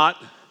were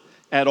not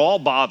at all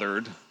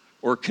bothered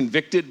or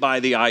convicted by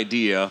the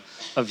idea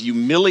of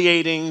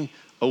humiliating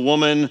a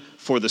woman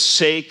for the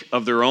sake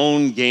of their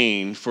own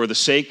gain, for the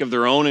sake of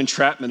their own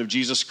entrapment of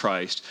Jesus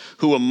Christ,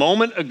 who a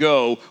moment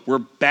ago were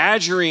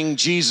badgering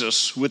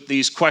Jesus with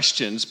these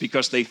questions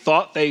because they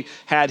thought they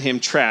had him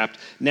trapped.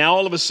 Now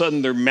all of a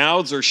sudden their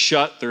mouths are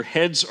shut, their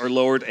heads are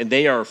lowered, and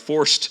they are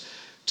forced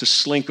to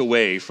slink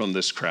away from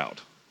this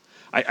crowd.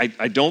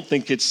 I don't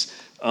think it's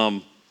a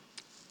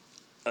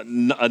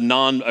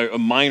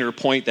minor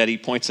point that he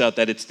points out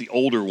that it's the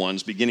older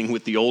ones, beginning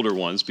with the older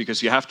ones,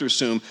 because you have to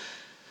assume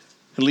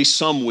at least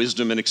some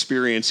wisdom and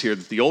experience here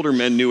that the older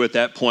men knew at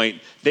that point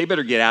they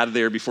better get out of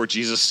there before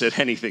Jesus said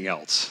anything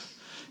else.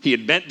 He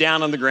had bent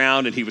down on the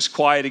ground and he was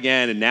quiet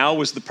again, and now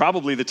was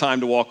probably the time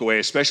to walk away,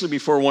 especially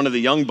before one of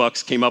the young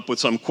bucks came up with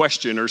some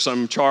question or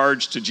some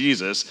charge to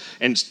Jesus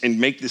and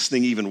make this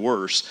thing even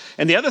worse.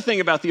 And the other thing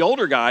about the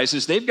older guys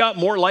is they've got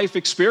more life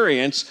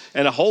experience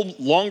and a whole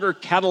longer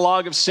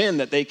catalog of sin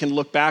that they can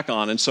look back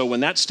on. And so when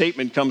that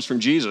statement comes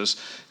from Jesus,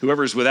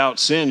 whoever's without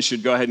sin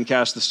should go ahead and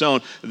cast the stone,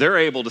 they're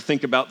able to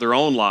think about their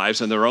own lives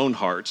and their own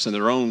hearts and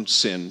their own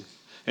sin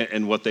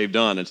and what they've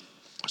done. And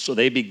so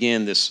they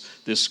begin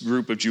this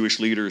group of Jewish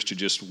leaders to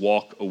just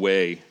walk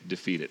away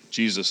defeated.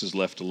 Jesus is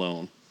left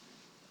alone.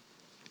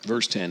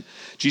 Verse 10,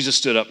 Jesus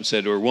stood up and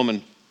said to her,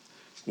 "Woman,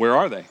 where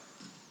are they?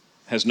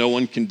 Has no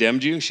one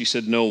condemned you? She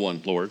said, no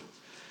one, Lord.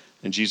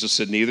 And Jesus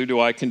said, neither do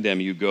I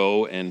condemn you.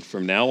 Go, and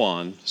from now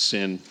on,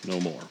 sin no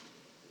more.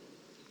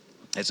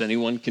 Has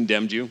anyone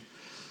condemned you?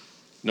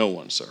 No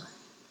one, sir.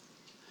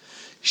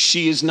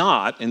 She is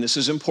not, and this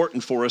is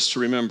important for us to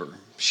remember,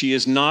 she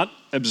is not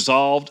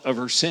absolved of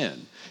her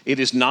sin. It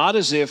is not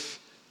as if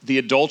the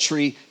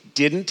adultery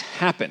didn't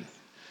happen.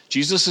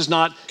 Jesus is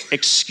not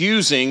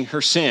excusing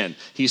her sin.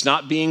 He's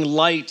not being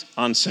light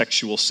on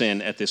sexual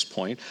sin at this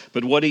point.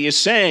 But what he is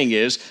saying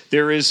is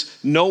there is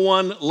no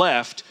one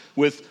left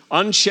with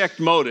unchecked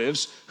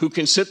motives who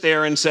can sit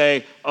there and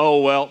say,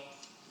 oh, well,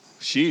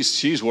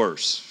 she's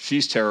worse.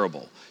 She's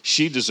terrible.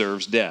 She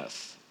deserves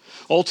death.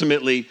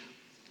 Ultimately,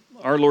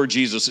 our Lord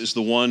Jesus is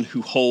the one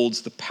who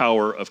holds the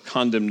power of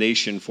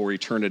condemnation for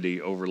eternity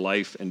over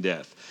life and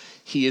death.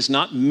 He is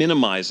not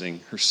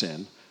minimizing her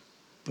sin,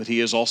 but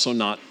he is also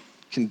not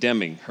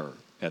condemning her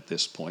at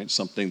this point,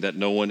 something that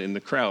no one in the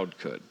crowd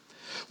could.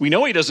 We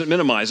know he doesn't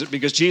minimize it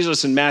because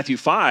Jesus in Matthew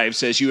 5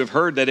 says, you have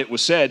heard that it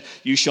was said,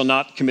 you shall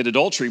not commit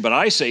adultery, but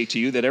I say to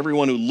you that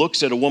everyone who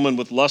looks at a woman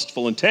with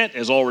lustful intent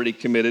has already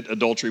committed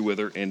adultery with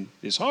her in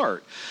his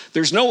heart.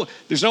 There's no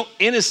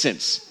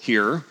innocence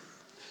here.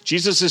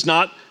 Jesus is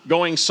not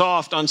going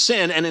soft on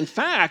sin, and in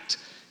fact,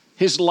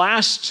 his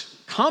last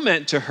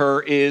comment to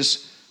her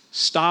is,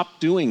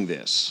 stop doing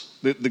this.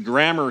 The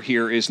grammar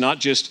here is not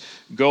just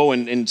go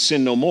and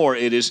sin no more.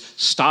 It is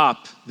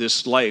stop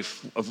this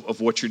life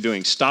of what you're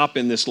doing. Stop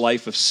in this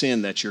life of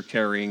sin that you're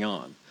carrying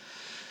on.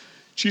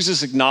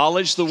 Jesus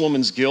acknowledged the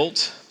woman's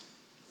guilt,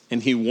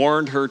 and he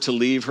warned her to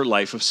leave her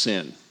life of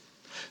sin.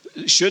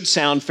 It should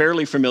sound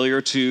fairly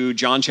familiar to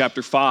John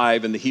chapter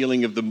 5 and the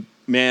healing of the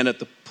man at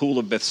the pool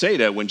of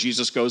Bethsaida when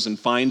Jesus goes and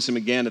finds him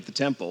again at the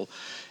temple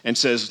and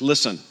says,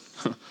 listen,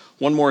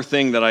 one more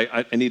thing that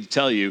I need to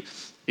tell you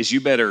is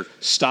you better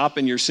stop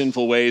in your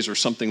sinful ways or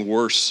something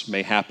worse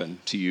may happen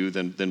to you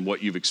than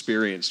what you've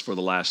experienced for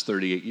the last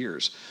 38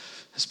 years.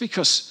 That's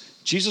because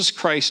Jesus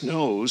Christ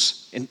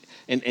knows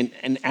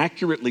and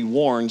accurately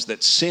warns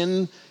that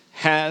sin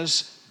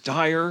has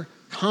dire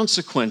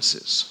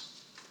consequences.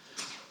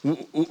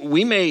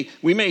 We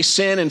may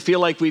sin and feel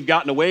like we've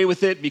gotten away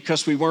with it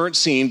because we weren't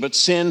seen, but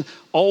sin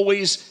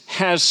always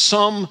has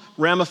some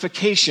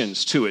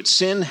ramifications to it.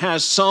 Sin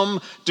has some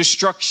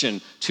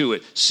destruction to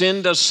it.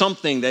 Sin does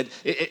something that,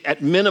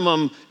 at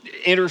minimum,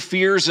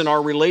 interferes in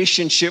our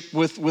relationship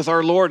with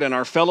our Lord and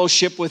our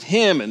fellowship with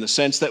him in the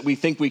sense that we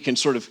think we can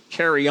sort of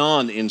carry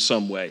on in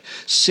some way.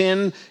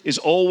 Sin is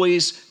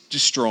always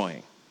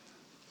destroying.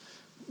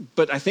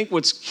 But I think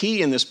what's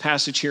key in this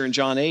passage here in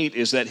John 8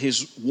 is that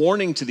his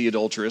warning to the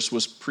adulteress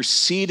was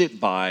preceded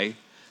by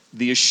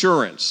the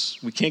assurance.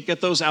 We can't get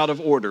those out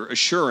of order.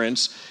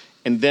 Assurance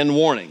and then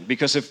warning.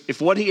 Because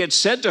if what he had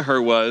said to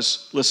her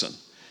was, listen,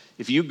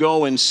 if you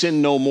go and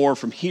sin no more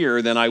from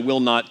here, then I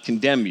will not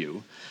condemn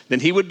you, then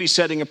he would be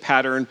setting a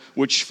pattern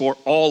which for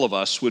all of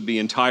us would be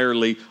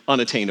entirely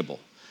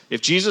unattainable.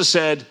 If Jesus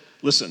said,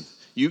 listen,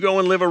 you go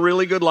and live a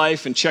really good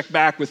life and check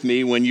back with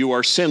me when you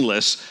are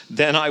sinless,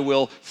 then I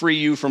will free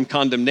you from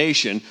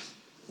condemnation.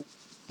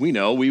 We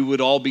know we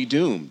would all be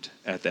doomed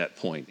at that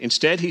point.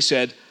 Instead, he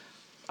said,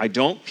 I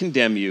don't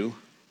condemn you.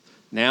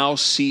 Now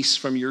cease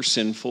from your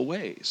sinful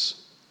ways.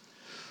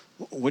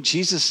 What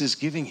Jesus is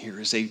giving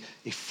here is a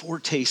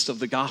foretaste of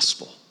the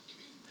gospel.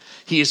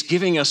 He is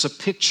giving us a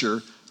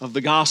picture of the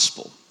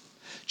gospel.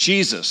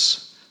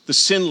 Jesus, the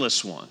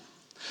sinless one,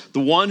 the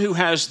one who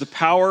has the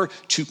power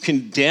to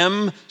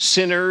condemn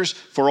sinners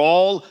for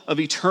all of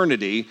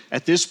eternity,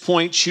 at this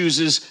point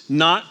chooses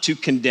not to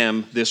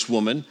condemn this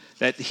woman,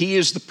 that he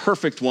is the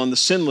perfect one, the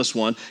sinless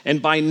one,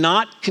 and by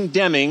not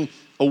condemning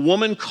a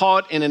woman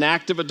caught in an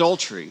act of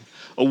adultery,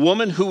 a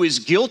woman who is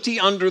guilty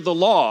under the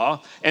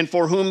law and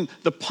for whom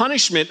the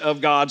punishment of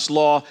God's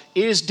law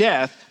is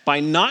death, by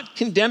not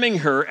condemning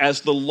her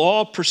as the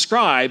law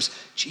prescribes,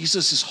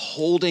 Jesus is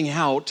holding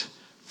out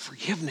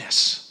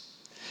forgiveness.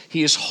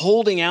 He is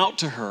holding out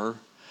to her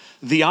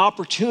the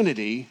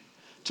opportunity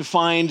to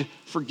find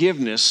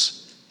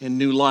forgiveness and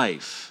new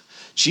life.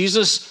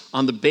 Jesus,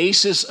 on the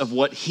basis of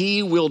what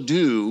he will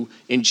do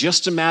in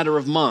just a matter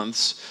of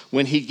months,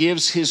 when he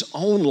gives his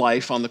own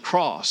life on the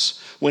cross,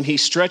 when he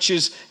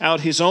stretches out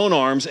his own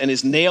arms and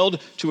is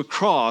nailed to a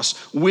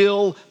cross,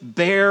 will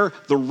bear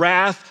the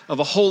wrath of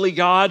a holy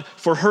God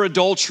for her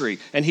adultery.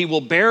 And he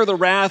will bear the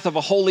wrath of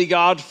a holy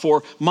God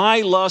for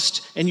my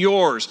lust and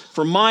yours,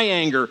 for my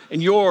anger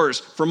and yours,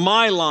 for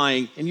my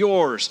lying and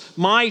yours,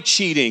 my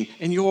cheating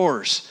and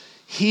yours.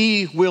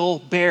 He will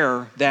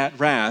bear that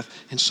wrath.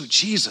 And so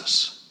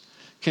Jesus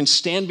can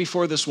stand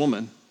before this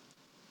woman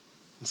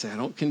and say, I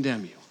don't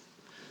condemn you.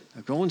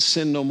 Now go and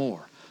sin no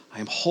more.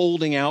 I am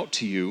holding out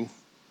to you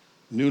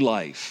new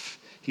life.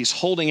 He's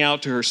holding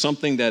out to her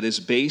something that is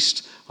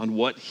based on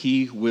what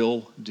he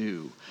will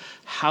do.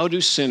 How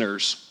do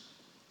sinners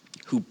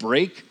who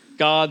break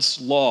God's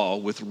law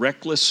with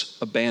reckless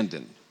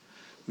abandon,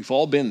 We've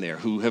all been there,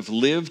 who have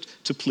lived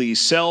to please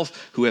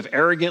self, who have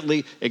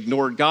arrogantly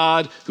ignored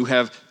God, who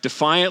have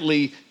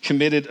defiantly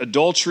committed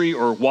adultery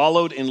or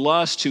wallowed in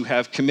lust, who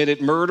have committed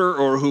murder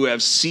or who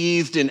have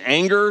seethed in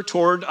anger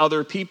toward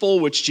other people,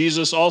 which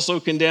Jesus also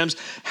condemns.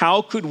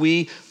 How could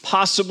we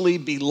possibly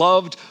be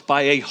loved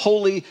by a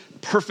holy,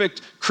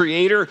 perfect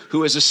Creator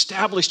who has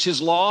established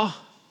his law?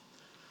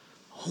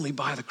 Only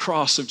by the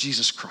cross of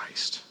Jesus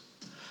Christ.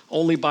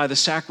 Only by the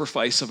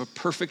sacrifice of a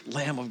perfect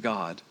Lamb of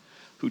God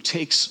who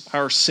takes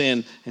our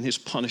sin and his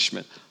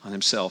punishment on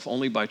himself,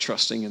 only by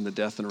trusting in the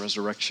death and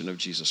resurrection of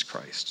Jesus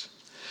Christ.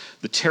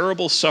 The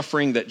terrible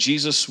suffering that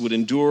Jesus would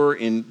endure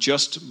in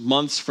just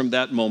months from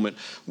that moment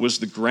was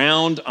the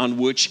ground on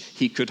which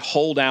he could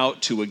hold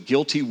out to a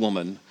guilty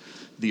woman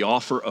the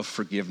offer of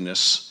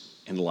forgiveness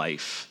and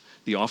life,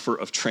 the offer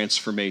of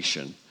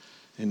transformation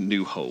and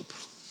new hope.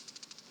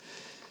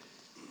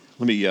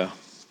 Let me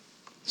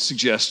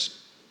suggest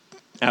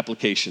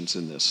applications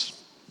in this.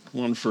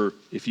 One for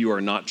if you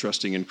are not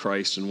trusting in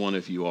Christ, and one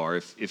if you are.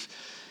 If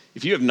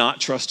you have not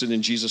trusted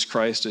in Jesus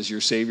Christ as your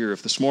Savior,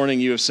 if this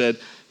morning you have said,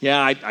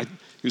 yeah, he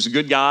was a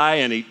good guy,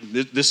 and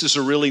this is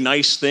a really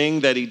nice thing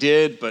that he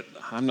did, but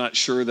I'm not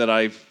sure that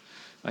I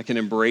can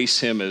embrace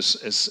him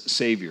as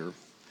Savior,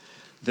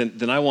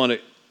 then I want to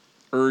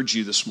urge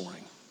you this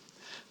morning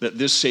that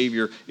this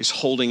Savior is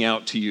holding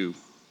out to you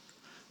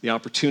the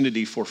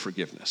opportunity for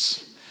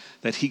forgiveness.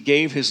 That he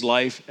gave his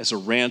life as a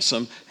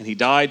ransom, and he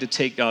died to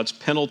take God's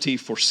penalty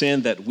for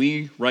sin that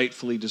we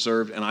rightfully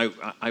deserved. And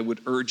I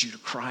would urge you to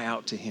cry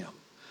out to him,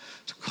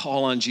 to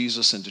call on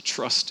Jesus and to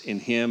trust in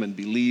him and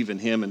believe in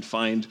him and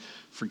find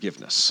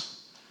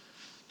forgiveness.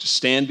 To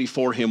stand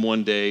before him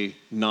one day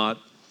not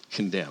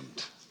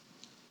condemned.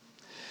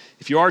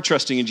 If you are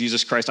trusting in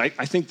Jesus Christ, I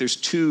think there's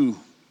two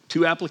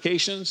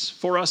applications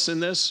for us in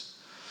this.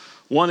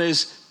 One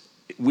is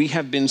we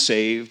have been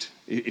saved.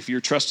 If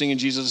you're trusting in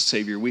Jesus as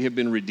Savior, we have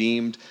been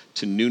redeemed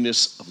to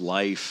newness of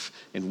life,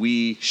 and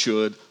we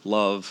should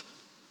love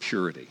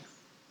purity.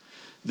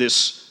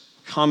 This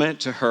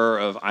comment to her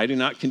of, I do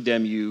not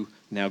condemn you,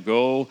 now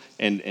go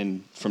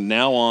and from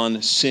now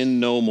on sin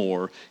no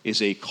more, is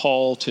a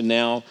call to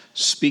now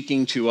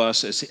speaking to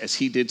us as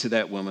he did to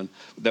that woman,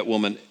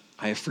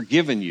 I have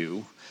forgiven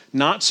you,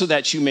 not so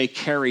that you may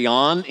carry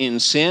on in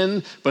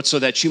sin, but so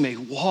that you may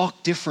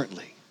walk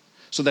differently,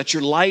 so that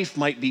your life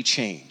might be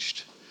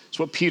changed. It's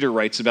what Peter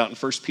writes about in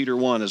 1 Peter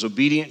 1. As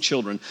obedient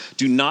children,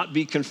 do not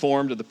be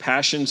conformed to the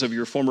passions of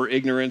your former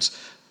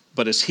ignorance,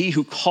 but as he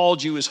who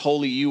called you is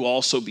holy, you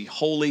also be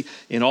holy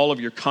in all of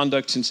your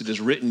conduct, since it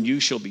is written, you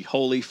shall be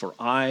holy, for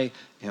I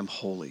am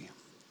holy.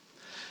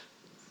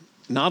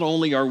 Not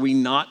only are we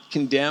not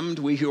condemned,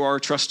 we who are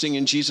trusting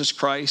in Jesus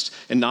Christ,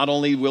 and not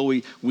only will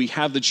we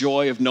have the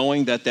joy of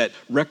knowing that that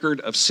record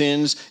of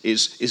sins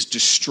is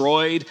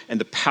destroyed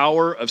and the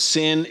power of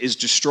sin is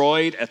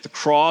destroyed at the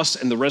cross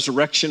and the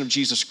resurrection of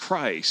Jesus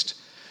Christ,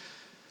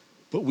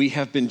 but we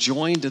have been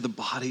joined to the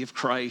body of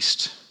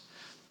Christ,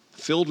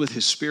 filled with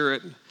his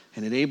Spirit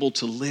and enabled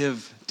to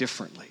live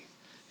differently,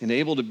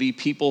 enabled to be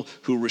people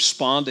who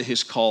respond to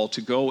his call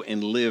to go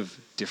and live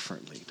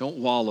differently. Don't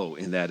wallow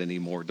in that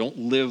anymore. Don't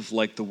live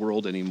like the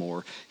world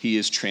anymore. He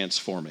is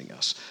transforming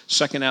us.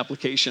 Second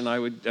application I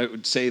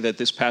would say that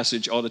this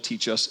passage ought to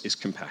teach us is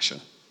compassion.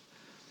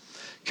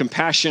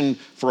 Compassion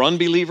for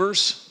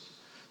unbelievers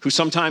who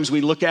sometimes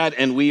we look at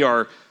and we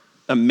are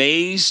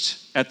amazed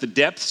at the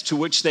depths to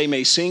which they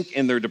may sink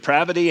in their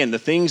depravity and the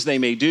things they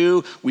may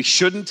do. We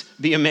shouldn't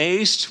be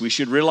amazed. We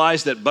should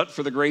realize that but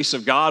for the grace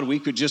of God, we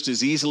could just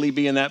as easily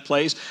be in that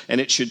place. And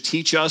it should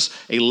teach us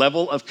a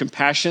level of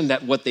compassion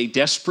that what they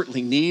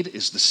desperately need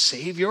is the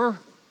Savior.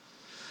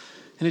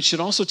 And it should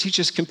also teach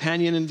us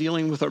compassion in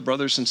dealing with our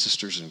brothers and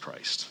sisters in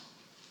Christ.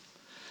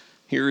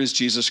 Here is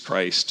Jesus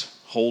Christ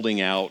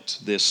holding out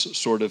this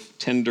sort of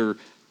tender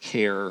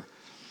care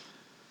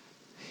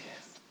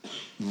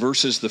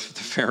versus the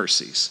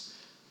Pharisees.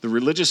 The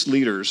religious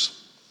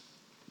leaders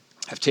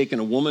have taken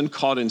a woman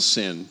caught in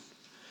sin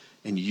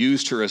and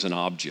used her as an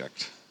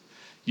object,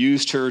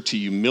 used her to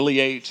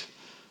humiliate,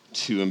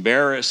 to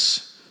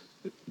embarrass,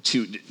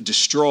 to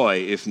destroy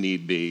if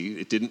need be.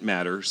 It didn't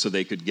matter, so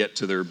they could get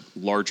to their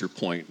larger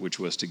point, which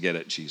was to get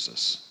at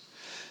Jesus.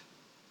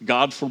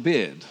 God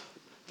forbid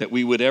that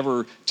we would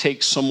ever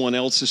take someone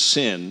else's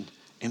sin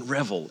and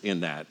revel in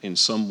that in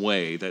some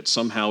way, that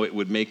somehow it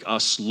would make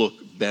us look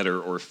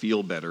better or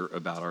feel better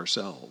about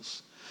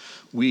ourselves.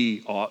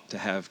 We ought to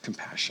have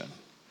compassion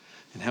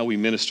in how we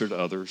minister to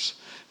others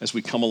as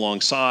we come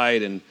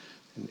alongside and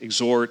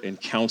exhort and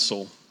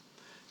counsel.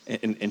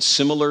 And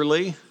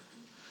similarly,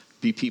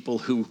 be people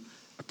who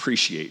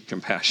appreciate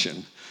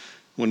compassion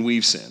when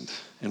we've sinned.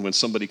 And when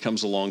somebody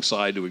comes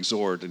alongside to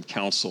exhort and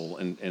counsel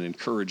and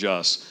encourage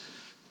us,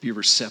 be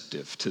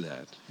receptive to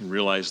that and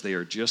realize they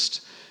are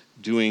just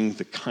doing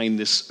the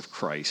kindness of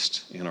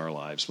Christ in our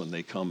lives when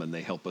they come and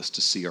they help us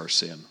to see our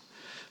sin.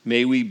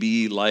 May we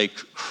be like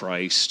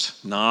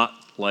Christ, not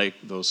like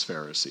those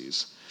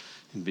Pharisees,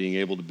 in being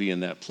able to be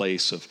in that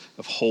place of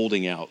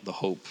holding out the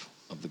hope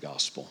of the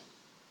gospel.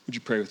 Would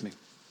you pray with me?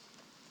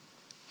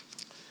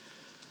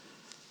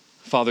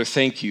 Father,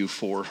 thank you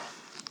for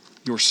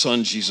your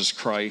Son, Jesus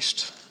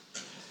Christ.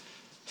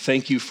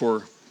 Thank you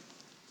for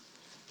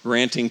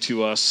granting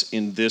to us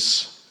in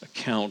this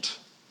account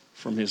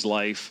from his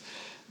life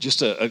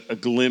just a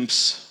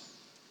glimpse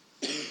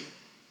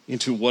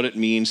into what it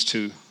means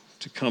to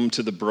come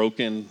to the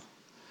broken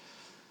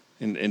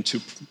and to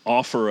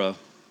offer a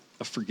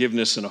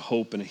forgiveness and a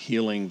hope and a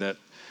healing that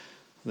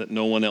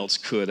no one else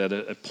could at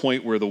a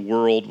point where the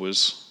world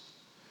was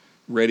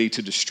ready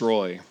to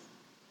destroy.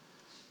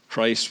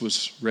 Christ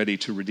was ready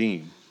to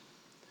redeem.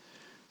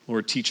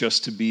 Lord, teach us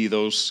to be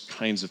those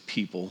kinds of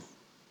people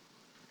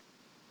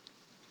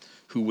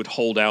who would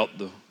hold out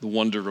the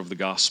wonder of the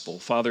gospel.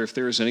 Father, if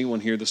there is anyone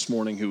here this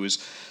morning who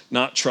is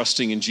not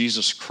trusting in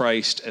Jesus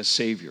Christ as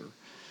Savior,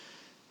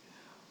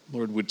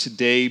 Lord, would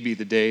today be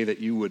the day that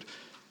you would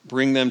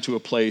bring them to a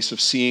place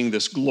of seeing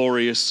this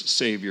glorious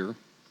Savior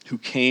who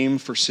came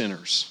for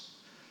sinners,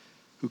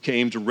 who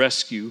came to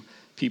rescue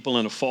people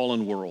in a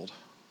fallen world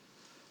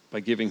by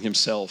giving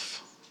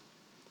himself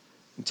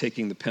and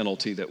taking the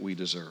penalty that we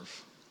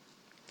deserve.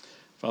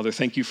 Father,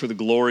 thank you for the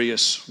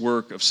glorious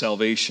work of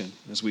salvation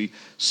as we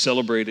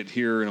celebrate it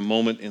here in a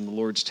moment in the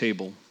Lord's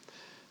table.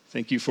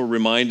 Thank you for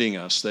reminding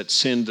us that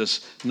sin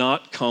does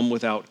not come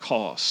without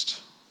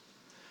cost,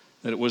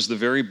 that it was the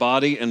very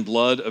body and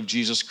blood of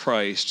Jesus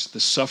Christ, the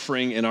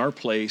suffering in our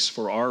place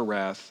for our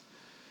wrath,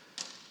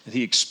 that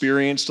he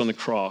experienced on the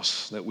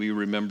cross that we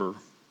remember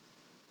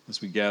as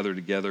we gather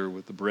together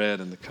with the bread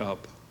and the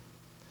cup.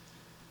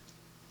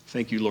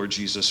 Thank you, Lord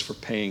Jesus, for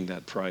paying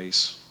that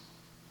price.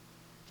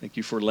 Thank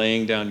you for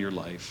laying down your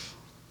life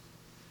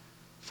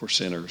for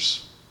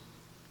sinners.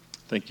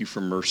 Thank you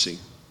for mercy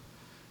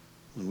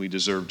when we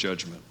deserve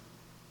judgment,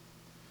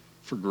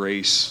 for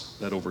grace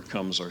that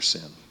overcomes our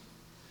sin.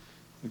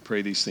 We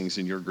pray these things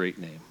in your great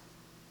name.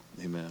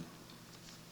 Amen.